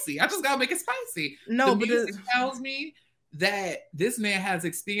spicy. I just gotta make it spicy. No, the music tells me that this man has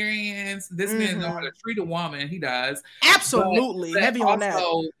experience. This man knows how to treat a woman. He does. Absolutely. Heavy on that.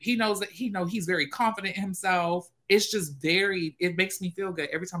 He knows that he's very confident in himself. It's just it makes me feel good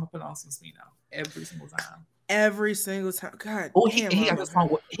every time I put on some Smino. Every single time. Every single time. God. Oh, he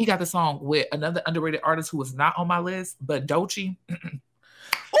got the song with another underrated artist who was not on my list, but Doechii.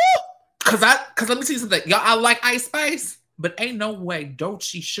 Cause let me tell you something. Y'all, I like Ice Spice. But ain't no way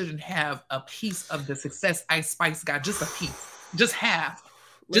Doechii shouldn't have a piece of the success Ice Spice got. Just a piece. Just half.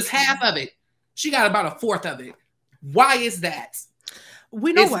 Just half of it. She got about a fourth of it. Why is that?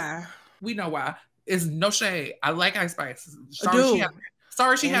 We know why. We know why. It's no shade. I like Ice Spice.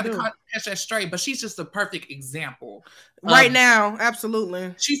 Sorry she had to catch that straight, but she's just a perfect example. Right now,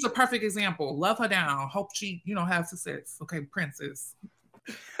 absolutely. She's a perfect example. Love her down. Hope she, has success. Okay, princess.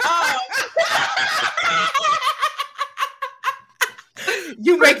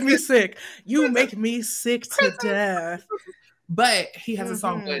 You make me sick. You make me sick to death. But he has a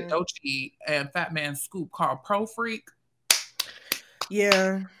song with Doechii and Fat Man Scoop called Pro Freak.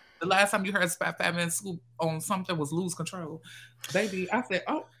 Yeah. The last time you heard Fat Man Scoop on something was Lose Control. Baby, I said,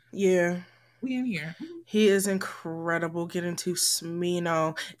 oh. Yeah. We in here. He is incredible. Getting to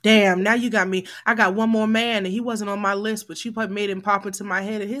Smino. Damn, now you got me. I got one more man, and he wasn't on my list, but you made him pop into my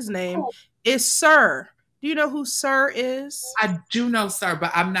head. His name is Sir. Do you know who Sir is? I do know Sir,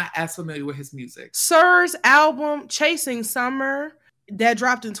 but I'm not as familiar with his music. Sir's album, Chasing Summer, that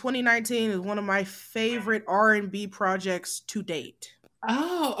dropped in 2019, is one of my favorite R&B projects to date.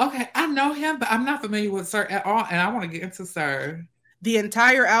 Oh, okay. I know him, but I'm not familiar with Sir at all, and I want to get into Sir. The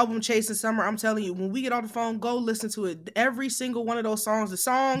entire album, Chasing Summer, I'm telling you, when we get off the phone, go listen to it. Every single one of those songs. The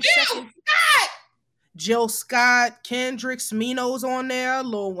song... Jill Scott, Kendrick, Smino's on there,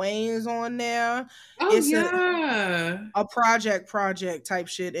 Lil Wayne's on there. Oh, it's a project type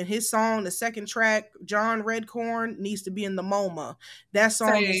shit. And his song, the second track, John Redcorn, needs to be in the MoMA. That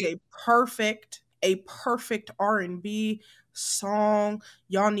song is a perfect R&B song.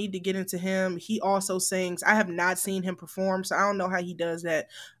 Y'all need to get into him. He also sings. I have not seen him perform, so I don't know how he does that.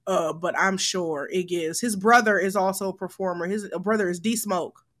 But I'm sure it gives. His brother is also a performer. His brother is D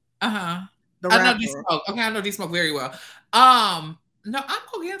Smoke. I know D-Smoke. Okay, I know D-Smoke very well. No, I'm going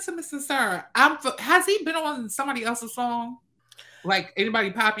to get into Mr. Sir. Has he been on somebody else's song? Like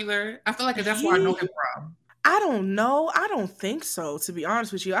anybody popular? I feel like that's where I know him from. I don't know. I don't think so, to be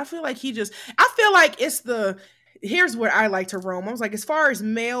honest with you. I feel like here's where I like to roam. I was like, as far as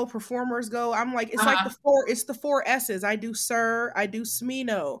male performers go, I'm like, it's like the four S's. I do Sir, I do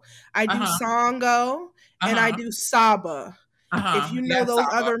Smino, I do Sango, and I do Saba. If you know those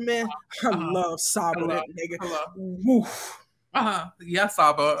Saba. Other men, I love Saba, that nigga. Woof. Yes,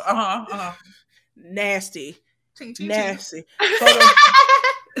 Saba. Nasty. Ching, ching, nasty. Ching.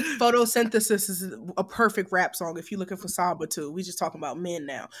 Photosynthesis is a perfect rap song if you're looking for Samba too. We just talking about men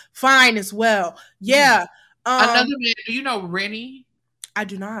now. Fine as well. Yeah. Another man. Do you know Rennie? I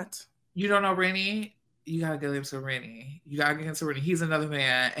do not. You don't know Rennie? You gotta get into Rennie. You gotta get into Rennie. He's another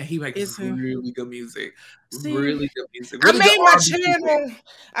man, and he makes really good music. Really good music. Really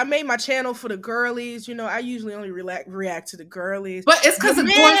I made my channel for the girlies. You know, I usually only react to the girlies. But it's because the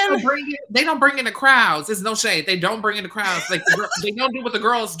boys they don't bring in the crowds. It's no shade. They don't bring in the crowds. Like they don't do what the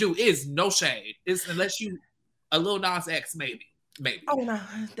girls do. It's no shade. It's unless you a Lil Nas X maybe. Oh no,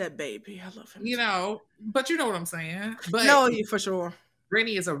 that baby. I love him. You know, but you know what I'm saying. But no, for sure.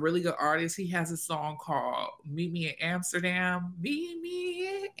 Rennie is a really good artist. He has a song called Meet Me in Amsterdam. Meet me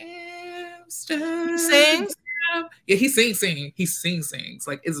in Amsterdam. He sings? Yeah, he sings.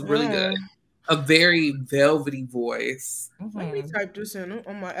 Like, it's really good. A very velvety voice. Let me type this in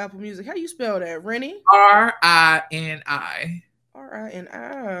on my Apple Music. How you spell that, Rennie? R-I-N-I.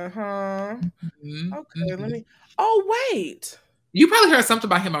 R-I-N-I, huh? Mm-hmm. Okay, let me... Oh, wait. You probably heard something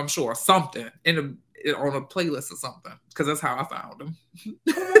about him, I'm sure. Something on a playlist or something, because that's how I found him.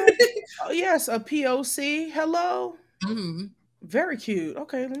 Oh yes, a POC. Hello. Very cute.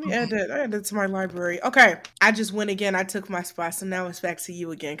 Okay, let me add that. I add that to my library. Okay, I just went again. I took my spot, so now it's back to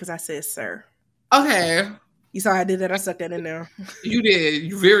you again because I said sir. Okay. You saw I did that. I stuck that in there. You did.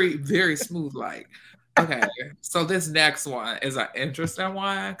 You very, very smooth like. Okay, so this next one is an interesting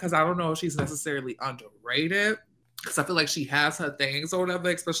one because I don't know if she's necessarily underrated. Because I feel like she has her things or whatever,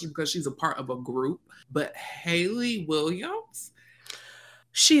 especially because she's a part of a group. But Hayley Williams,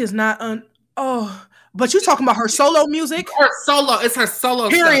 she is not but you talking about her solo music? It's her solo.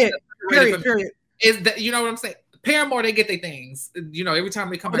 Period. Stuff. Period. Is that, you know what I'm saying? Paramore, they get their things. You know, every time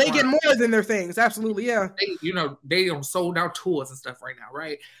they come, they get more than their things. Absolutely, yeah. They on sold out tours and stuff right now,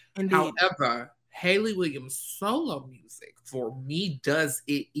 right? Indeed. However, Hayley Williams' solo music for me does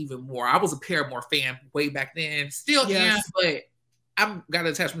it even more. I was a Paramore fan way back then, still am, but I've got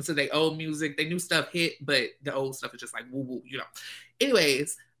an attachment to their old music. Their new stuff hit, but the old stuff is just like woo woo, you know.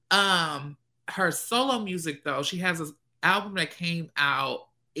 Anyways, her solo music though, she has this album that came out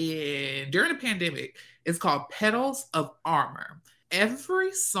during the pandemic. It's called Petals of Armor.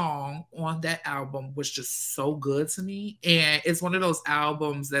 Every song on that album was just so good to me. And it's one of those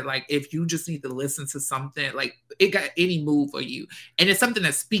albums that, like, if you just need to listen to something, like, it got any mood for you. And it's something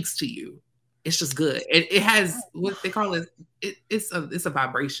that speaks to you. It's just good. It has what they call it. It's a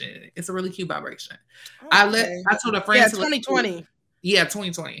vibration. It's a really cute vibration. Okay. I told a friend. Yeah, 2020. Yeah,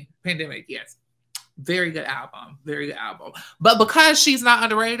 2020 pandemic. Yes, very good album. Very good album. But because she's not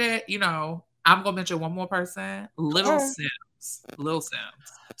underrated, you know, I'm gonna mention one more person, Little Sims. Little Sims.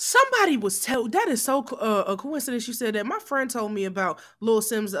 Somebody was that is so a coincidence you said that. My friend told me about Lil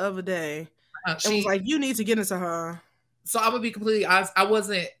Sims the other day and was like, you need to get into her. So I'm gonna be completely honest, I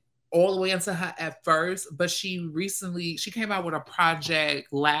wasn't all the way into her at first, but she came out with a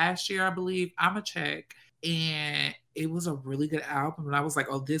project last year, I believe. I'm a check, and it was a really good album, and I was like,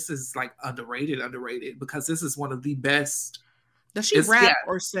 oh, this is like underrated because this is one of the best. Does she rap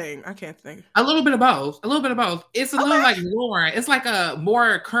or sing? I can't think. A little bit of both. It's a little like Lauren. It's like a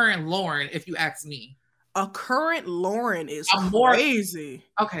more current Lauren, if you ask me. A current Lauren is crazy.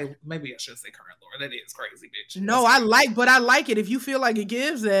 Okay, maybe I should say current Lauren. That is crazy, bitch. No, I like it. If you feel like it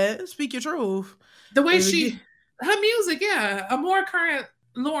gives that, speak your truth. The way her music, yeah. A more current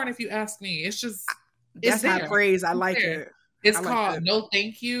Lauren, if you ask me. It's just... That's high praise. I like it. It's called No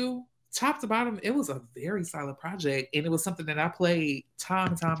Thank You. Top to bottom, it was a very solid project, and it was something that I played time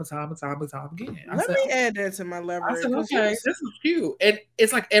and time again. Let me add that to my library. I said, okay, this is cute. And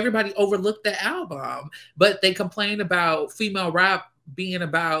it's like everybody overlooked the album, but they complained about female rap being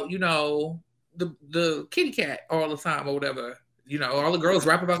about, you know, the kitty cat all the time or whatever. You know, all the girls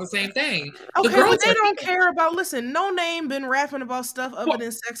rap about the same thing. Okay, but they don't care about, listen, No Name been rapping about stuff other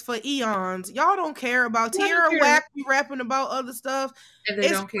than sex for eons. Y'all don't care about Tierra Whack be rapping about other stuff. And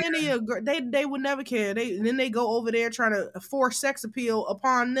it's plenty of they would never care. Then they go over there trying to force sex appeal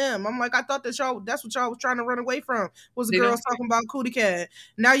upon them. I'm like, I thought that's what y'all was trying to run away from, was the girls talking about Cootie Cat.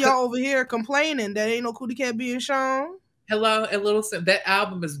 Now y'all over here complaining that ain't no Cootie Cat being shown. Hello and Little Sim. That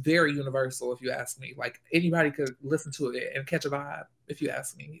album is very universal, if you ask me. Like, anybody could listen to it and catch a vibe, if you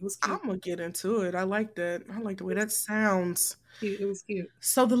ask me. It was cute. I'm gonna get into it. I like that. I like the way that sounds. It was cute.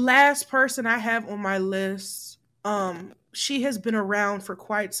 So the last person I have on my list, she has been around for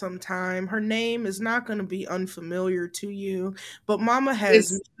quite some time. Her name is not going to be unfamiliar to you, but Mama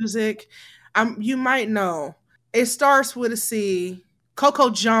has music. You might know. It starts with a C. Coco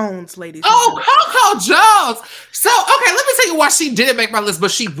Jones, ladies. Oh, Coco Jones. So, okay, let me tell you why she didn't make my list, but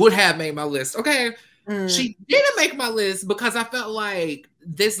she would have made my list. Okay. She didn't make my list because I felt like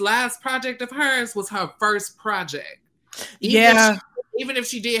this last project of hers was her first project. Even if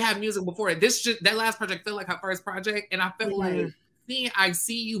she did have music before it, that last project felt like her first project, and I felt like seeing I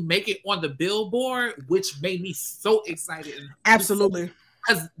See You make it on the Billboard, which made me so excited. Absolutely.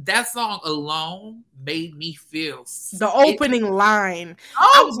 Because that song alone made me feel the opening line.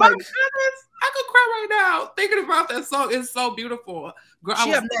 Oh, I was like, goodness, I could cry right now thinking about that song. It's so beautiful. Girl,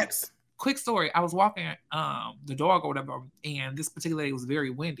 she up next. Quick story. I was walking the dog or whatever, and this particular day was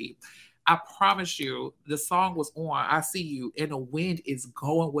very windy. I promise you, the song was on. I See You, and the wind is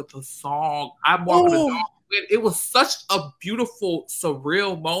going with the song. I'm walking the dog. It was such a beautiful,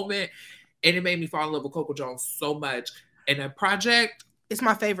 surreal moment, and it made me fall in love with Coco Jones so much. And that project, it's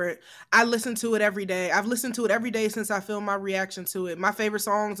my favorite. I listen to it every day. I've listened to it every day since I filmed my reaction to it. My favorite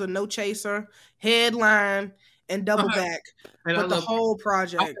songs are No Chaser, Headline, and Double Back. And but the whole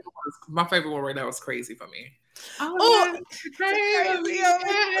project. My favorite one right now is Crazy for me. Oh, crazy.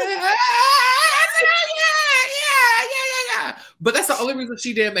 Yeah. But that's the only reason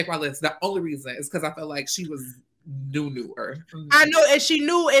she didn't make my list. The only reason is because I felt like she was newer. I know, and she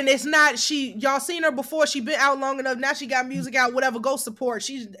knew, and it's not y'all seen her before. She been out long enough. Now she got music out, whatever. Go support.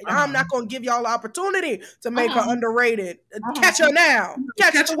 I'm not gonna give y'all the opportunity to make her underrated. Catch her now.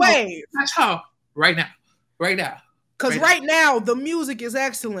 Catch the wave. Catch her right now. Because right now, the music is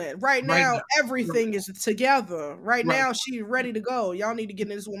excellent. Right now, everything is together. Right now, she's ready to go. Y'all need to get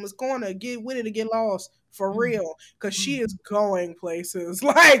in this woman's corner. Get with it to get lost. For real. Because she is going places.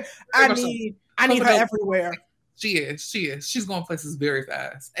 Like, I need her everywhere. She is. She's going places very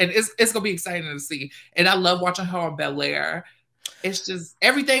fast. And it's going to be exciting to see. And I love watching her on Bel Air. It's just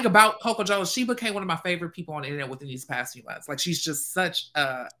everything about Coco Jones. She became one of my favorite people on the internet within these past few months. Like, she's just such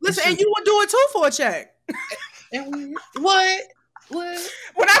a... Listen, and you would do it too for a check. What? When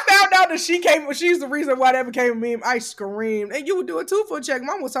I found out that she's the reason why that became a meme, I screamed. And you would do it too for a check.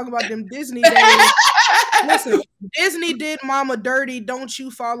 Mom was talking about them Disney days. Listen, Disney did Mama dirty. Don't you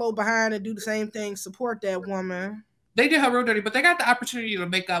follow behind and do the same thing. Support that woman. They did her real dirty, but they got the opportunity to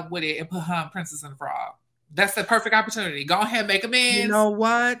make up with it and put her on Princess and the Frog. That's the perfect opportunity. Go ahead, make amends. You know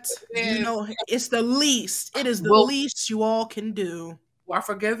what? It's the least. It is the least you all can do. You are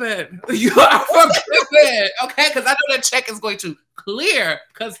forgiven. You are forgiven. Okay, because I know that check is going to clear.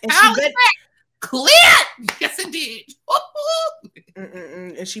 Because how is that clear? Yes, it did.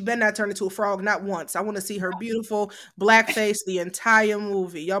 And she better not turn into a frog, not once. I want to see her beautiful black face the entire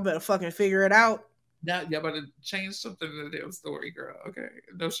movie. Y'all better fucking figure it out. Now y'all better change something in the damn story, girl. Okay,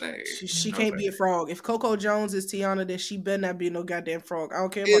 no shade. She can't be a frog. If Coco Jones is Tiana, then she better not be no goddamn frog. I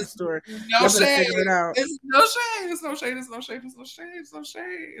don't care about the story. No shade. Figure it out. It's no shade.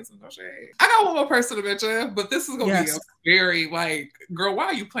 I got one more person to mention, but this is gonna be a very girl. Why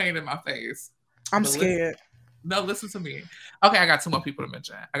are you playing in my face? I'm scared. Listen to me. Okay, I got two more people to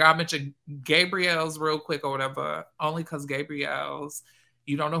mention. I gotta mention Gabrielle's real quick or whatever, only because Gabrielle's.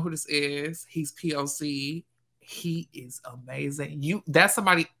 You don't know who this is. He's POC. He is amazing. That's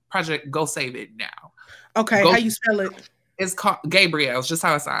somebody project. Go save it now. Okay, how you spell it? It's called Gabrielle's. Just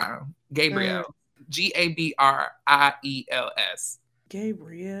how it sounds. Gabrielle. Gabriels.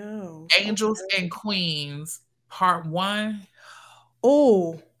 Gabrielle. Angels and Queens, Part 1.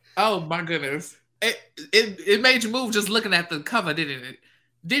 Oh my goodness! It made you move just looking at the cover, didn't it?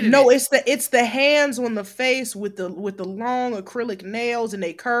 It's the hands on the face with the long acrylic nails and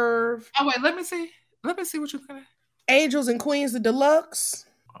they curve. Oh wait, let me see what you're looking at. Angels and Queens, the deluxe.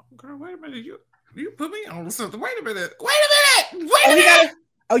 Oh girl, wait a minute, you put me on something. Wait a minute.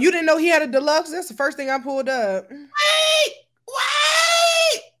 Oh, you didn't know he had a deluxe? That's the first thing I pulled up. Wait.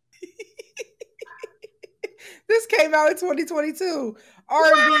 This came out in 2022.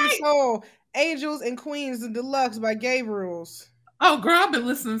 R&B and Soul, Angels and Queens, the deluxe by Gabriel's. Oh, girl, I've been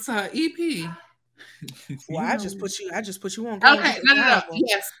listening to her EP. Well, I just put you on. Okay, no.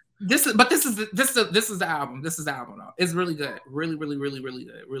 Yes, this is the album. This is the album. Though. It's really good. Really good.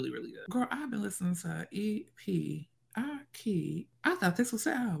 Really good. Girl, I've been listening to her EP. I thought this was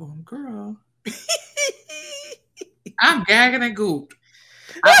the album, girl. I'm gagging and gooped.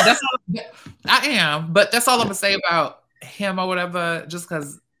 I am, but that's all I'm gonna say about him or whatever. Just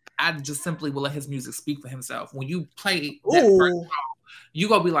because. I just simply will let his music speak for himself. When you play that first song, you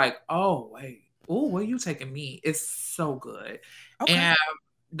gonna be like, oh, wait. Oh, where you taking me? It's so good. Okay. And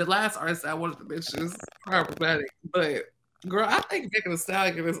the last artist I wanted to mention is problematic. But, girl, I think Megan Thee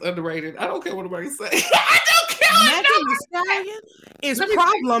Stallion is underrated. I don't care what nobody say. I don't care. Megan Thee Stallion is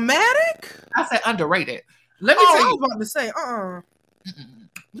problematic? I said underrated. Let me tell you. I was about to say,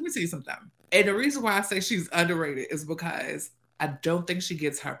 Let me tell you something. And the reason why I say she's underrated is because I don't think she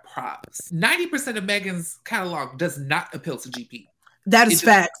gets her props. 90% of Megan's catalog does not appeal to GP. That is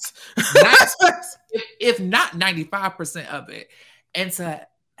facts. If not 95% of it. And to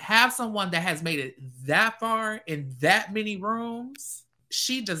have someone that has made it that far in that many rooms,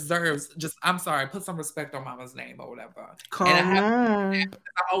 she deserves I'm sorry, put some respect on mama's name or whatever. I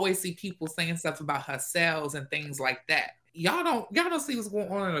always see people saying stuff about her sales and things like that. Y'all don't see what's going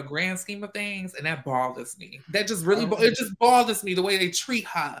on in the grand scheme of things, and that bothers me. That just really it just bothers me the way they treat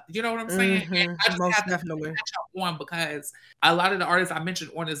her. You know what I'm saying? And I just have to catch up on, because a lot of the artists I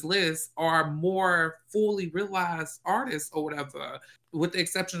mentioned on this list are more fully realized artists or whatever, with the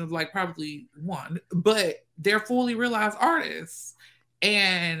exception of like probably one, but they're fully realized artists,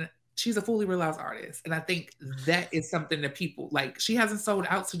 and she's a fully realized artist. And I think that is something that people like. She hasn't sold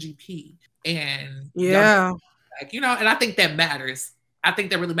out to GP, and like, you know, and I think that matters. I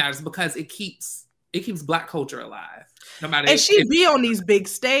think that really matters, because it keeps Black culture alive. No matter. And she be on these big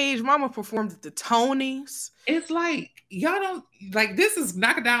stage. Mama performed at the Tonys. It's like, y'all don't like, this is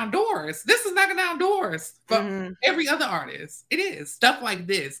knocking down doors. This is knocking down doors for every other artist. It is stuff like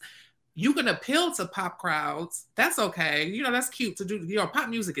this. You can appeal to pop crowds. That's okay. You know, that's cute to do. You know, pop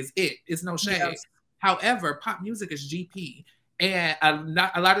music is it. It's no shade. Yes. However, pop music is GP. And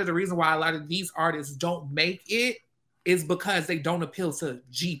a lot of the reason why a lot of these artists don't make it is because they don't appeal to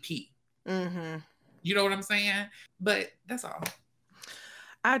GP. Mm-hmm. You know what I'm saying? But that's all.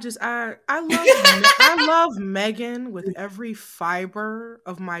 I love Megan with every fiber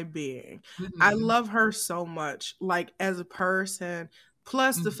of my being. Mm-hmm. I love her so much, like as a person.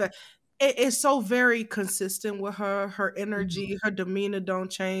 Plus the fact it's so very consistent with her. Her energy, her demeanor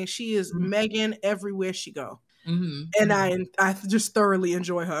don't change. She is Megan everywhere she go. Mm-hmm. And I just thoroughly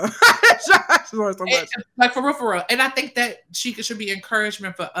enjoy her. So much. Like for real. And I think that she should be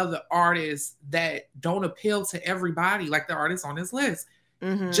encouragement for other artists that don't appeal to everybody, like the artists on this list.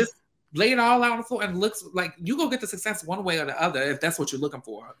 Mm-hmm. Just lay it all out on the floor, and looks like you go get the success one way or the other if that's what you're looking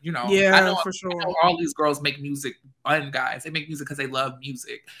for. You know, for sure. I know all these girls make music, and guys, they make music because they love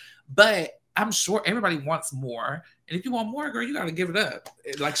music, but I'm sure everybody wants more. And if you want more, girl, you got to give it up.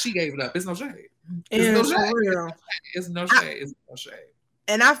 Like she gave it up. It's no shade. It's no shade.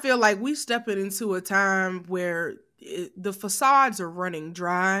 And I feel like we stepping into a time where the facades are running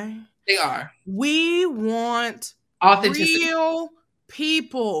dry. They are. We want real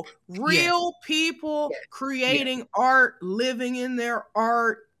people, creating art, living in their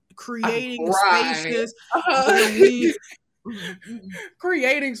art, creating spaces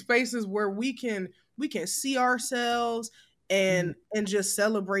creating spaces where we can see ourselves and just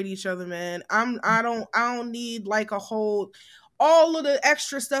celebrate each other, man. I don't need like all of the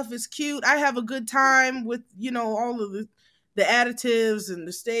extra stuff is cute. I have a good time with, you know, all of the additives and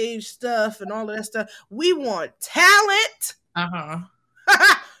the stage stuff and all of that stuff. We want talent.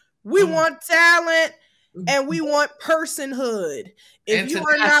 We want talent, and we want personhood. If you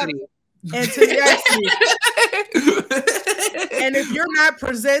are not and if you're not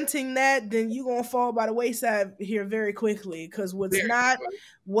presenting that, then you're gonna fall by the wayside here very quickly. Because what's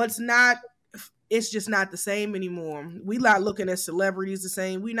not, it's just not the same anymore. We not looking at celebrities the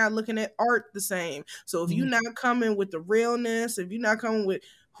same. We're not looking at art the same. So if you're not coming with the realness, if you're not coming with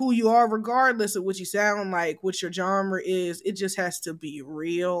who you are, regardless of what you sound like, what your genre is, it just has to be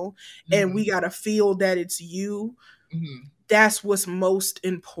real. And we got to feel that it's you. That's what's most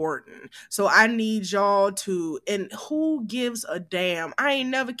important. So I need y'all to, and who gives a damn? I ain't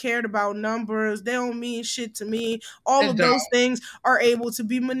never cared about numbers. They don't mean shit to me. All of those things are able to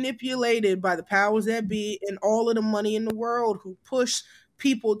be manipulated by the powers that be and all of the money in the world who push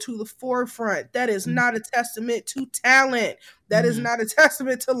people to the forefront. That is not a testament to talent. That is not a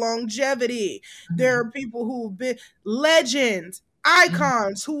testament to longevity. There are people who've been legends,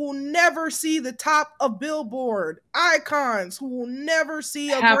 icons who will never see the top of Billboard, icons who will never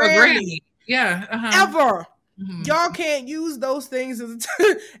see a Grammy. Ever. Y'all can't use those things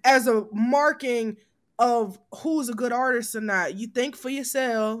as a marking of who's a good artist or not. You think for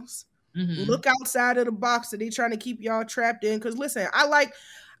yourselves. Look outside of the box that they trying to keep y'all trapped in. Because listen, I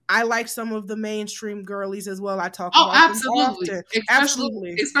like some of the mainstream girlies as well. I talk about them often.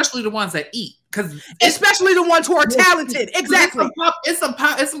 Especially the ones that eat. Especially the ones who are talented. Exactly. It's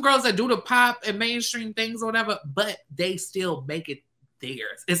some girls that do the pop and mainstream things or whatever, but they still make it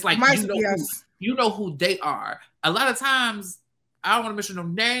theirs. It's like you know who they are. A lot of times, I don't want to mention no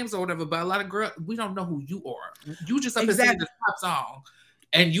names or whatever, but a lot of girls, we don't know who you are. You just up and sing the pop song.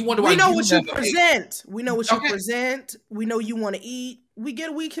 And you wonder why we know what you present. We know what you present. We know you want to eat.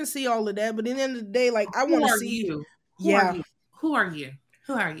 We can see all of that. But at the end of the day, like I want to see you. Who are you?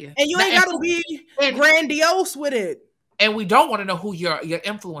 And you ain't got to be grandiose with it. And we don't want to know who your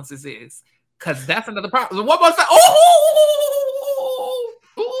influences is, because that's another problem. One more time.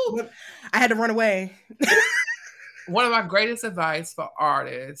 I had to run away. One of my greatest advice for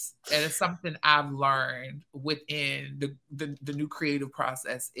artists, and it's something I've learned within the new creative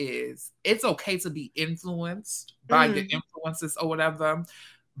process, is it's okay to be influenced by your influences or whatever.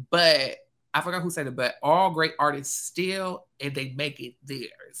 But I forgot who said it, but all great artists steal and they make it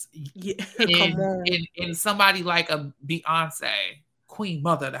theirs. Yeah, come on. In somebody like a Beyonce, Queen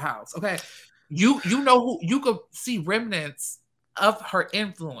Mother of the House. Okay. You know who you could see remnants of her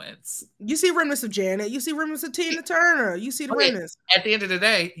influence. You see remnants of Janet. You see remnants of Tina Turner. You see the remnants. At the end of the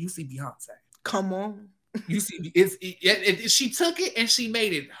day, you see Beyonce. Come on. You see, she took it and she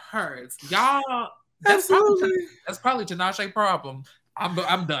made it hers. Y'all, that's probably Tinashe's problem. I'm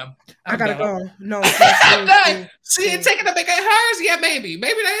done. I gotta go. No, I'm done. She ain't taking to make it hers yet. Maybe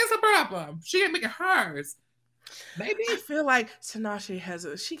that is a problem. She ain't making hers. Maybe I feel like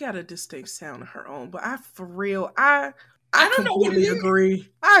Tinashe she got a distinct sound of her own, but I don't completely agree.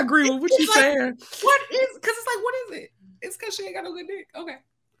 I agree with what you're saying. What is? Because it's like, what is it? It's because she ain't got no good dick. Okay.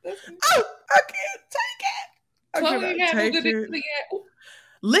 Oh, I can't take it. Chloe ain't got no good dick yet.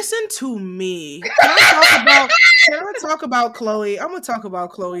 Listen to me. Can I talk about Chloe? I'm gonna talk about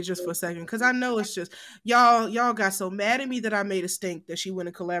Chloe just for a second because I know it's just y'all got so mad at me that I made a stink that she went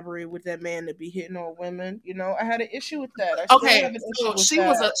and collaborated with that man to be hitting on women. You know, I had an issue with that.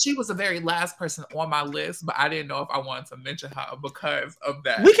 She was the very last person on my list, but I didn't know if I wanted to mention her because of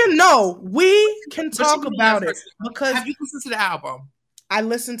that. We can talk about it because have you listened to the album? I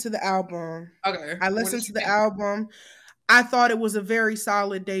listened to the album. Okay, I listened to the album. I thought it was a very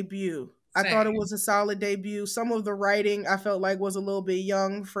solid debut. Same. I thought it was a solid debut. Some of the writing I felt like was a little bit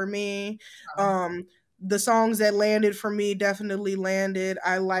young for me. The songs that landed for me definitely landed.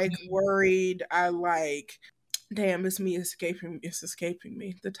 I like Worried. I like, damn, it's escaping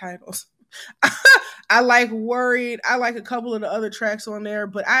me, the titles. I like Worried. I like a couple of the other tracks on there,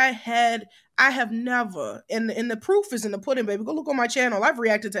 but I have never, and the proof is in the pudding, baby. Go look on my channel. I've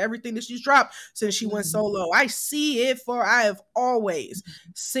reacted to everything that she's dropped since she went solo. I have always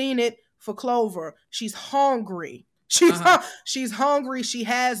seen it for Clover. She's hungry. She's hungry. She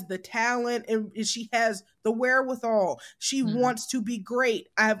has the talent and she has the wherewithal. She wants to be great.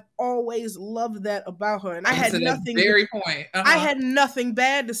 I have always loved that about her, and I had nothing. I had nothing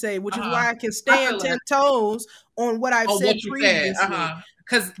bad to say, which is why I can stand 10 toes on what I've said previously.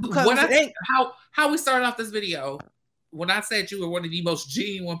 Because how we started off this video, when I said you were one of the most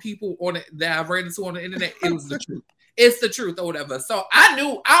genuine people that I've ran into on the internet, it was the truth. It's the truth or whatever. So I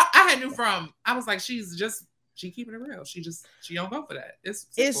knew I was like, she keeping it real. She don't go for that.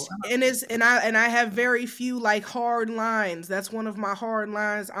 I have very few like hard lines. That's one of my hard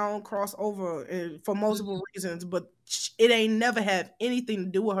lines. I don't cross over for multiple reasons, but it ain't never have anything to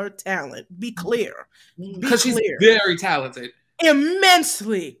do with her talent. Be clear. Because she's very talented.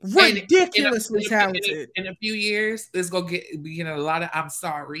 Immensely, ridiculously talented. In a few years, it's gonna be a lot of I'm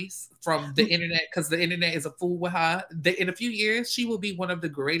sorry's from the internet because the internet is a fool with her. In a few years, she will be one of our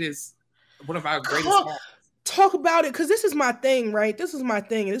greatest artists. Talk about it, because this is my thing, right? This was my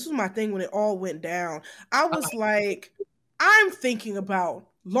thing, and this was my thing when it all went down. I was like, I'm thinking about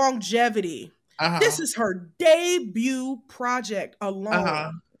longevity. This is her debut project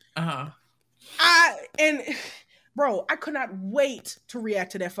alone. Bro, I could not wait to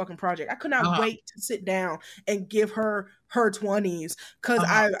react to that fucking project. I could not wait to sit down and give her 20s because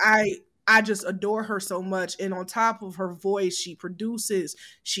I just adore her so much. And on top of her voice, she produces,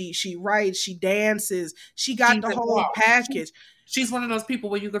 she writes, she dances. She got the whole package. She's one of those people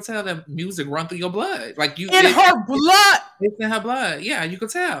where you can tell that music run through your blood. Like her blood. It's in her blood. Yeah, you can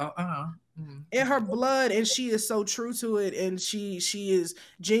tell. In her blood, and she is so true to it, and she is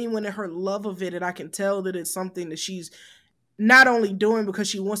genuine in her love of it, and I can tell that it's something that she's not only doing because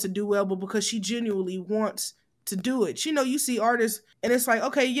she wants to do well, but because she genuinely wants to do it. You see artists, and it's like,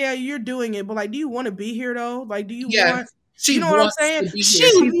 okay, yeah, you're doing it, but like, do you want to be here though? Like, do you want? She what I'm saying? She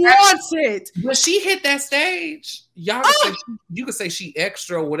wants it. When she hit that stage, y'all you could say she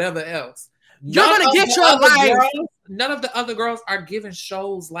extra or whatever else. You're gonna get your life. None of the other girls are giving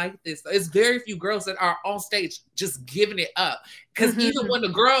shows like this. It's very few girls that are on stage just giving it up. Because even when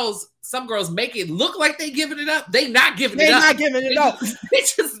some girls make it look like they giving it up, they not giving it up. They're not giving it up. They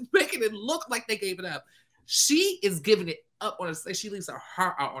just making it look like they gave it up. She is giving it up on a stage. She leaves her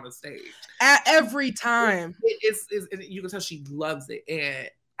heart out on a stage. At every time. You can tell she loves it. And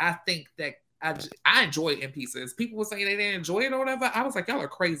I think that I enjoy it in pieces. People were saying they didn't enjoy it or whatever. I was like, y'all are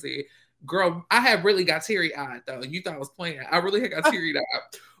crazy. Girl, I had really got teary-eyed though. You thought I was playing. I really had got teary-eyed.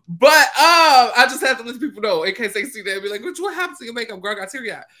 But I just have to let people know in case they see that and be like, what happened to your makeup? Girl, I got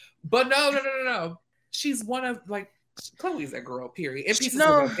teary-eyed. But no. She's one of like Chloe's a girl, period. And Pieces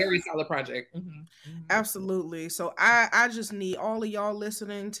was a very solid project. Absolutely. So I just need all of y'all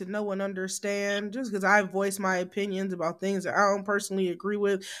listening to know and understand, just because I voice my opinions about things that I don't personally agree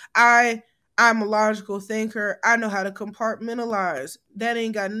with. I'm a logical thinker. I know how to compartmentalize. That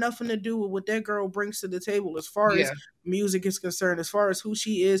ain't got nothing to do with what that girl brings to the table as far as music is concerned, as far as who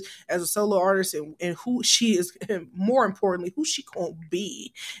she is as a solo artist, and who she is, and more importantly, who she gonna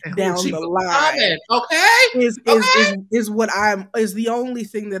be down the line. Is what is the only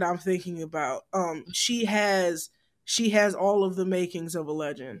thing that I'm thinking about. She has all of the makings of a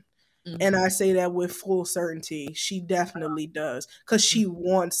legend. And I say that with full certainty. She definitely does, because she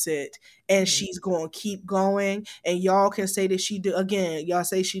wants it, and she's going to keep going. And y'all can say that she do. Again, y'all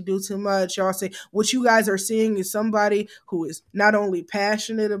say she do too much. Y'all say what you guys are seeing is somebody who is not only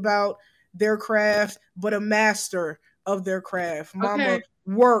passionate about their craft, but a master of their craft. Mama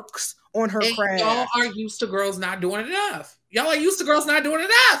works on her craft. Y'all are used to girls not doing enough. Y'all are used to girls not doing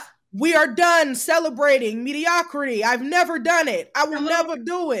enough. We are done celebrating mediocrity. I've never done it. I will never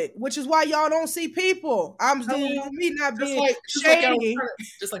do it, which is why y'all don't see people. I'm still me not being shady.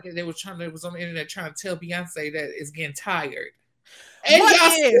 Just like they was on the internet trying to tell Beyonce that it's getting tired. And what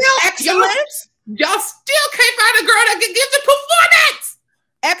is excellence? Y'all still can't find a girl that can give the performance.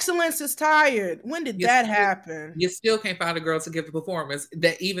 Excellence is tired. When did that happen? You still can't find a girl to give the performance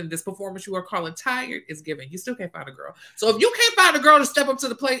that even this performance you are calling tired is giving. You still can't find a girl. So if you can't find a girl to step up to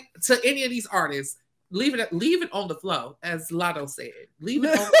the plate to any of these artists, leave it on the flow, as Lotto said. Leave it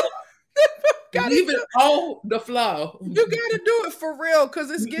on the flow. Leave it on the flow. You gotta do it for real,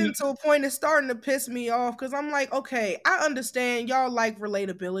 because it's getting to a point it's starting to piss me off, because I'm like, okay, I understand y'all like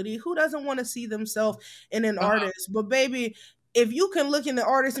relatability. Who doesn't want to see themselves in an artist? But baby, if you can look in the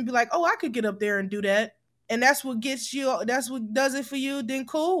artist and be like, oh, I could get up there and do that, and that's what gets you, that's what does it for you, then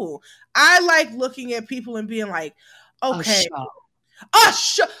cool. I like looking at people and being like, okay, a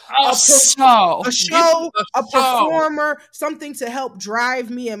performer, something to help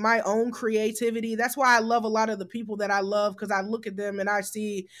drive me in my own creativity. That's why I love a lot of the people that I love, because I look at them and I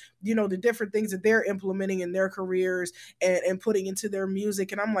see, the different things that they're implementing in their careers and putting into their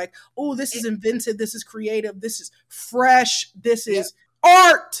music. And I'm like, oh, this is inventive. This is creative. This is fresh. This is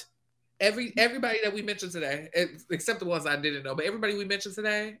art. Everybody that we mentioned today, except the ones I didn't know, but everybody we mentioned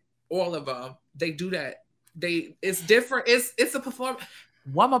today, all of them, they do that. It's different. It's a performance.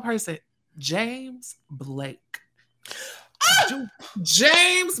 One more person, James Blake.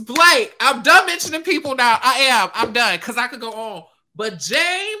 James Blake. I'm done mentioning people now. I'm done, because I could go on. But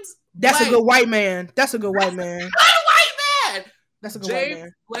James Blake. That's a good white man. That's a good white man. That's a good white man.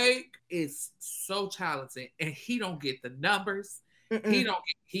 James Blake is so talented, and he don't get the numbers. He don't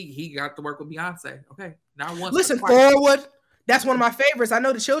get, he got to work with Beyonce. Okay. Not once. Listen, Forward. That's one of my favorites. I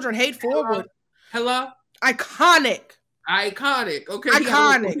know the children hate Forward. Hello? Iconic. Okay.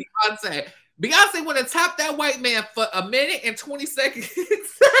 Iconic. Beyonce would have tapped that white man for a minute and 20 seconds.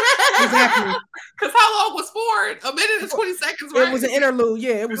 Exactly. Because how long was Ford? A minute and 20 seconds, right? It was an interlude.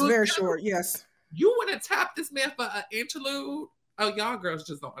 Yeah, it was very short. Yes. You would have tapped this man for an interlude. Oh, y'all girls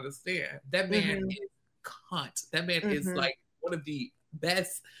just don't understand. That man is cunt. That man is like one of the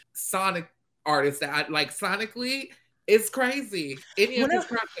best sonic artists that I like sonically. It's crazy. Any of his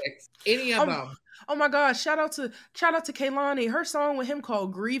projects. Any of them. Oh my God! Shout out to Kehlani. Her song with him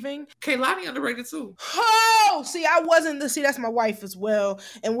called "Grieving." Kehlani underrated too. Oh, see, that's my wife as well.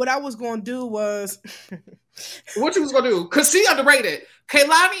 And what I was gonna do was, what you was gonna do? Cause she underrated.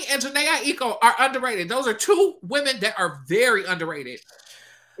 Kehlani and Janae Aiko are underrated. Those are two women that are very underrated.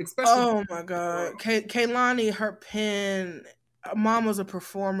 Especially. Oh my God, Kehlani, her pen. Mama's a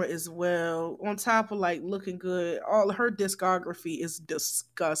performer as well. On top of like looking good, all her discography is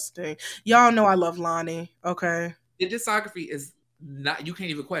disgusting. Y'all know I love Lonnie. Okay, the discography is not. You can't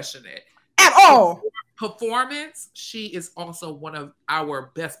even question it at all. Performance. She is also one of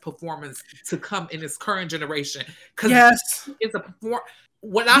our best performers to come in this current generation. Yes, it's a perform.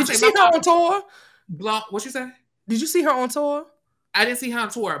 Did you see her on tour? What you say? Did you see her on tour? I didn't see her on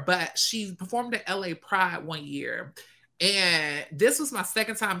tour, but she performed at LA Pride one year. And this was my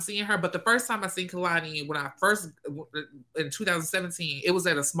second time seeing her, but the first time I seen Kehlani when I first in 2017, it was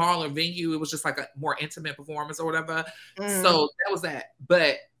at a smaller venue. It was just like a more intimate performance or whatever. So that was that.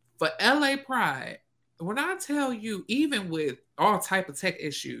 But for LA Pride, when I tell you, even with all type of tech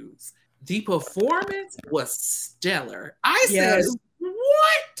issues, the performance was stellar. I said,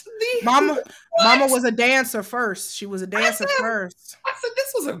 what? Mama was a dancer first. She was a dancer first. I said,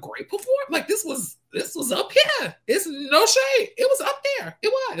 this was a great performance. Like this was up here. It's no shade. It was up there. It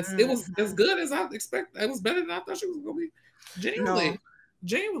was. It was as good as I expected. It was better than I thought she was gonna be.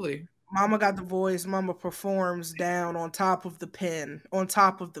 Genuinely. Mama got the voice. Mama performs down on top of the pen, on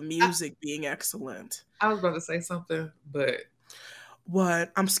top of the music being excellent. I was about to say something, but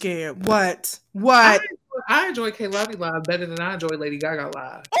what? I'm scared. What? I enjoy Kehlani live better than I enjoy Lady Gaga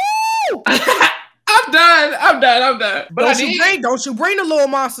live. I'm done. But don't you bring the little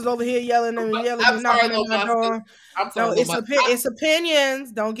monsters over here yelling and yelling and knocking at my door. I'm sorry, no, it's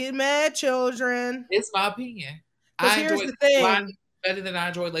opinions. Don't get mad, children. It's my opinion. Here's the thing. Better than I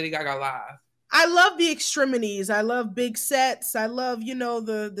enjoy Lady Gaga live. I love the extremities. I love big sets. I love,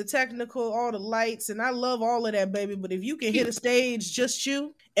 the technical, all the lights, and I love all of that, baby. But if you can hit a stage, just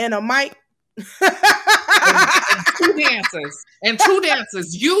you and a mic. and two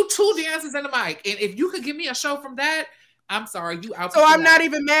dancers, you two dancers and a mic. And if you could give me a show from that, I'm sorry, you out. So I'm not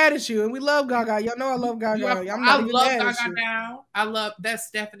even mad at you, and we love Gaga. Y'all know I love Gaga. I love Gaga now. I love that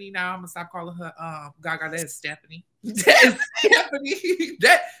Stephanie now. I'm gonna stop calling her Gaga. That's Stephanie. That's Stephanie.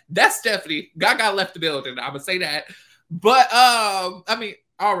 That's Stephanie. Gaga left the building. I'm gonna say that. But I mean,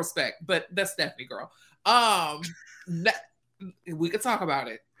 all respect, but that's Stephanie, girl. We could talk about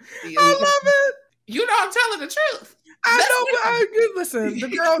it. I love it. I'm telling the truth. I know, but listen,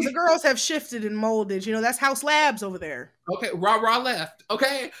 the girls have shifted and molded. That's House Labs over there. Okay, Ra left.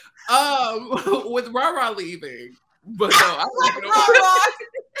 Okay, with Ra leaving, but no, I don't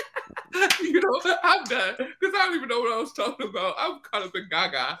know. I'm done because I don't even know what I was talking about. I'm caught up in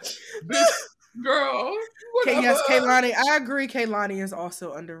Gaga. This girl. Yes, Kehlani. I agree. Kehlani is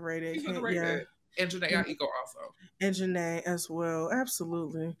also underrated. She's underrated. Yeah. And Janae Aiko also. And Janae as well.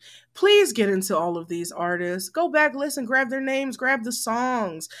 Absolutely. Please get into all of these artists. Go back, listen, grab their names, grab the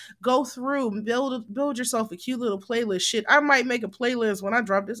songs, go through, build yourself a cute little playlist. Shit, I might make a playlist when I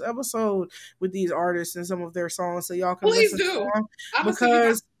drop this episode with these artists and some of their songs so y'all can listen to them. I'm going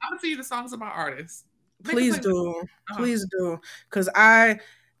to see you the songs of my artists. Please do. Please do. Because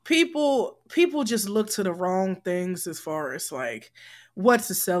people just look to the wrong things as far as like what's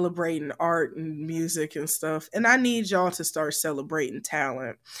to celebrate in art and music and stuff. And I need y'all to start celebrating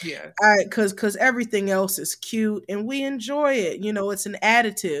talent. Yeah. Because everything else is cute and we enjoy it. It's an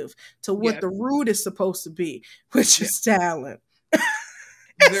additive to what the root is supposed to be, which is talent.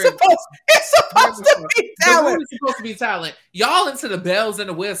 It's supposed to be talent. It's supposed to be talent. Y'all into the bells and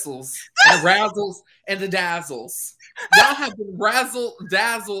the whistles and the razzles and the dazzles. Y'all have been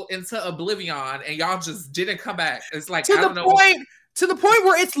dazzled into oblivion and y'all just didn't come back. It's like to the point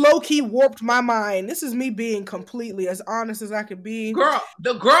where it's low-key warped my mind. This is me being completely as honest as I could be. Girl,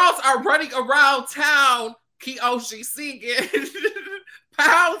 the girls are running around town, Kiyoshi singing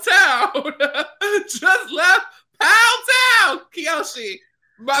Pound Town. Just left Pound Town, Kiyoshi.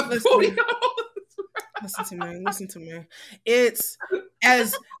 Listen to me. It's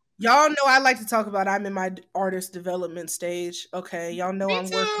as y'all know, I like to talk about I'm in my artist development stage. Okay, y'all know I'm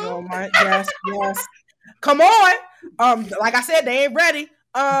working on my yes. Come on. Like I said, they ain't ready.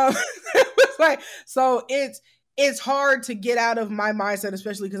 So it's hard to get out of my mindset,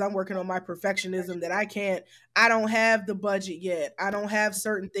 especially because I'm working on my perfectionism that I don't have the budget yet. I don't have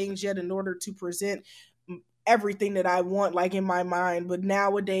certain things yet in order to present everything that I want, like in my mind. But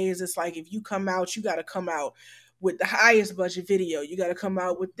nowadays it's like, if you come out, you got to come out with the highest budget video. You got to come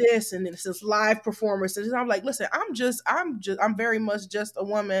out with this, and then it's this live performances. And I'm like, listen, I'm very much just a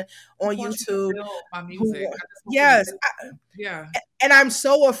woman on YouTube. My music. Yeah. And I'm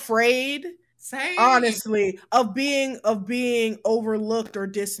so afraid, Same. honestly, of being overlooked or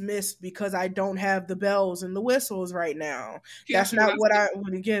dismissed because I don't have the bells and the whistles right now. That's not what I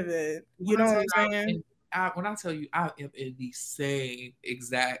would give it. You know what I'm saying? When I tell you, I am in the same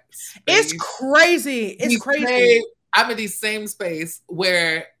exact space. It's crazy. I'm in the same space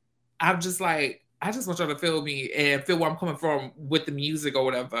where I'm just like, I just want y'all to feel me and feel where I'm coming from with the music or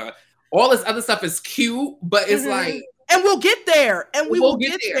whatever. All this other stuff is cute, but it's like, and we'll get there, and we will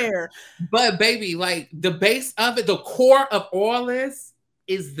get there. But baby, like the base of it, the core of all this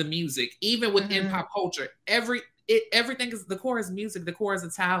is the music. Even within pop culture, everything is, the core is music. The core is the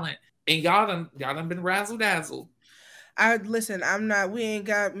talent. And y'all done been razzle dazzle. We ain't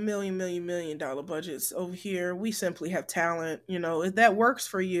got million dollar budgets over here. We simply have talent. If that works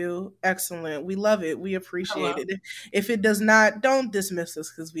for you, excellent. We love it. We appreciate it. If it does not, don't dismiss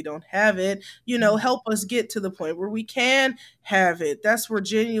us because we don't have it. Help us get to the point where we can have it. That's where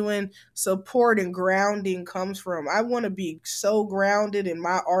genuine support and grounding comes from. I want to be so grounded in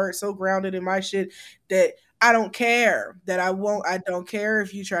my art, so grounded in my shit that I don't care. I don't care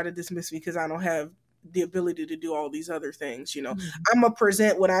if you try to dismiss me because I don't have the ability to do all these other things. I'm gonna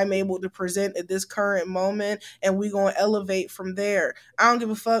present what I'm able to present at this current moment, and we gonna elevate from there. I don't give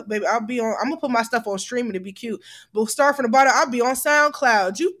a fuck, baby. I'm gonna put my stuff on streaming to be cute, but start from the bottom. I'll be on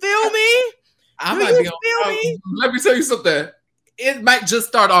SoundCloud. You feel me? Let me tell you something. It might just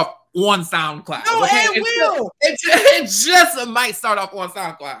start off on SoundCloud. No, okay? it will. It just might start off on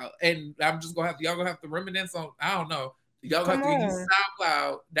SoundCloud, and I'm just y'all gonna have to reminisce on. I don't know. Y'all have to use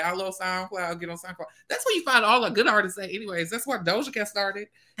SoundCloud, download SoundCloud, get on SoundCloud. That's where you find all the good artists at. Anyways, that's where Doja Cat started.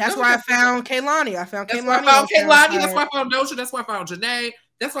 That's where I found Kehlani. That's where I found Kehlani. That's where I found Doja. That's where I found Janae.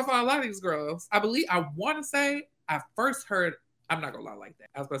 That's where I found a lot of these girls. I want to say I first heard. I'm not gonna lie like that.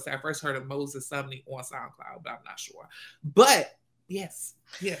 I was gonna say I first heard of Moses Sumney on SoundCloud, but I'm not sure. But yes.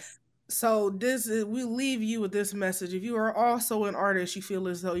 So we leave you with this message. If you are also an artist, you feel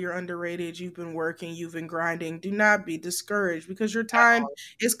as though you're underrated, you've been working, you've been grinding, do not be discouraged because your time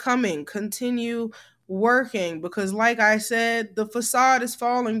is coming. Continue working because, like I said, the facade is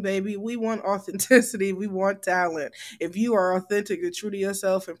falling, baby. We want authenticity. We want talent. If you are authentic and true to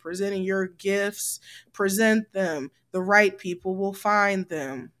yourself and presenting your gifts, present them. The right people will find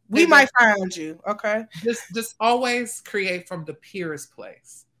them. We might find you, okay? Just always create from the purest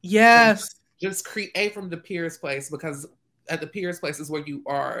place. Yes. Just create from the purest place because at the purest place is where you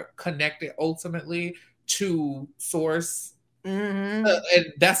are connected ultimately to source. Mm-hmm.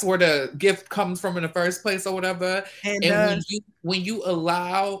 And that's where the gift comes from in the first place or whatever. And when you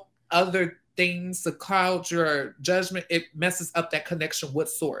allow other things to cloud your judgment, it messes up that connection with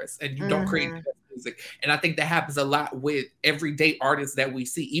source and you don't create music. And I think that happens a lot with everyday artists that we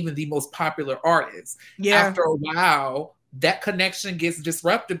see, even the most popular artists. Yeah. After a while, that connection gets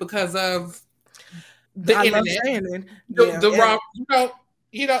disrupted because of the internet. That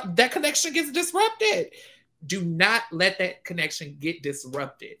connection gets disrupted. Do not let that connection get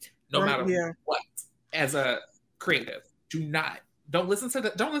disrupted, no matter what. As a creative, don't listen to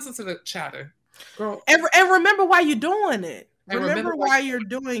the chatter, girl. And remember why you're doing it. Remember why you're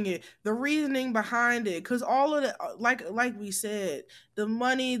doing it. The reasoning behind it, because all of the like we said, the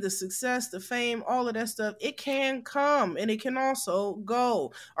money, the success, the fame, all of that stuff, it can come and it can also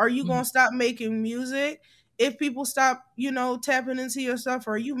go. Are you gonna stop making music if people stop, tapping into your stuff?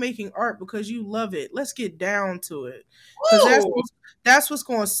 Or are you making art because you love it? Let's get down to it, because that's what's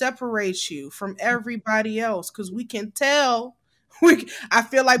going to separate you from everybody else. Because we can tell. I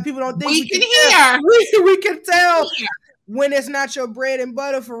feel like people don't think we can hear. We can tell. When it's not your bread and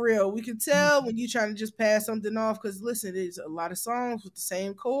butter for real. We can tell when you're trying to just pass something off, because listen, there's a lot of songs with the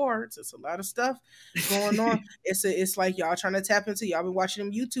same chords. It's a lot of stuff going on. It's like y'all trying to tap into, y'all been watching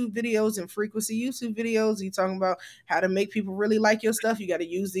them YouTube videos and frequency YouTube videos. You talking about how to make people really like your stuff. You got to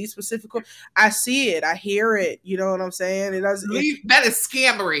use these specific. I see it. I hear it. You know what I'm saying? That is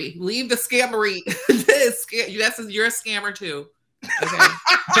scammery. Leave the scammery. You're a scammer too. Okay.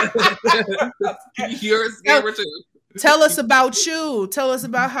 You're a scammer too. Tell us about you. Tell us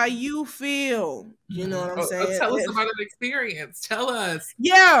about how you feel. You know what I'm saying? Tell us about an experience. Tell us.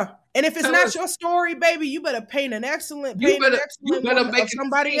 Yeah. And if it's not your story, baby, you better paint an excellent you better make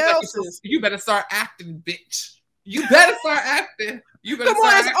somebody else's. You better start acting, bitch. You better start acting. You better come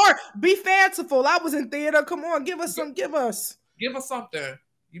on, it's art. Be fanciful. I was in theater. Come on, give us something. Give us something.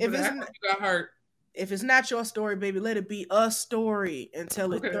 You better act like you got hurt. If it's not your story, baby, let it be a story and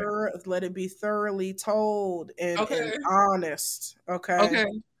tell it. Let it be thoroughly told and honest. Okay.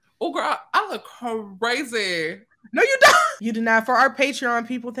 Oh, girl, I look crazy. No, you don't. You do not. For our Patreon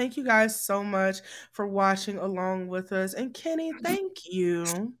people, thank you guys so much for watching along with us. And Kenny, thank you.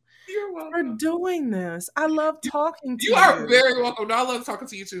 You're welcome for doing this. I love talking to you. You are very welcome. No, I love talking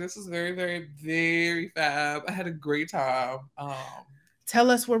to you too. This was very, very, very fab. I had a great time. Tell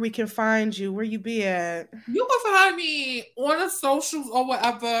us where we can find you. Where you be at? You can find me on the socials or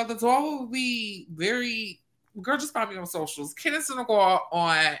whatever. That's all be very. Girl, just find me on socials. Kenneth Senegal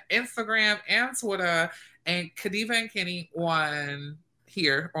on Instagram and Twitter, and Kadiva and Kenny on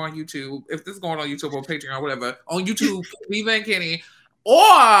here on YouTube. If this is going on YouTube or Patreon or whatever, on YouTube, Kadiva and Kenny. Or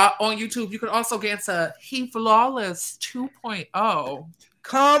on YouTube, you can also get into He Flawless 2.0.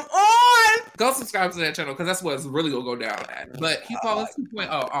 Come on! Go subscribe to that channel because that's what's really going to go down at. But He Flawless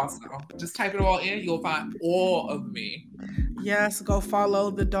 2.0 also. Just type it all in. You'll find all of me. Yes, go follow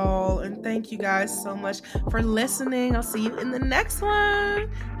the doll. And thank you guys so much for listening. I'll see you in the next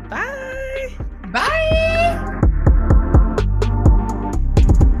one. Bye. Bye.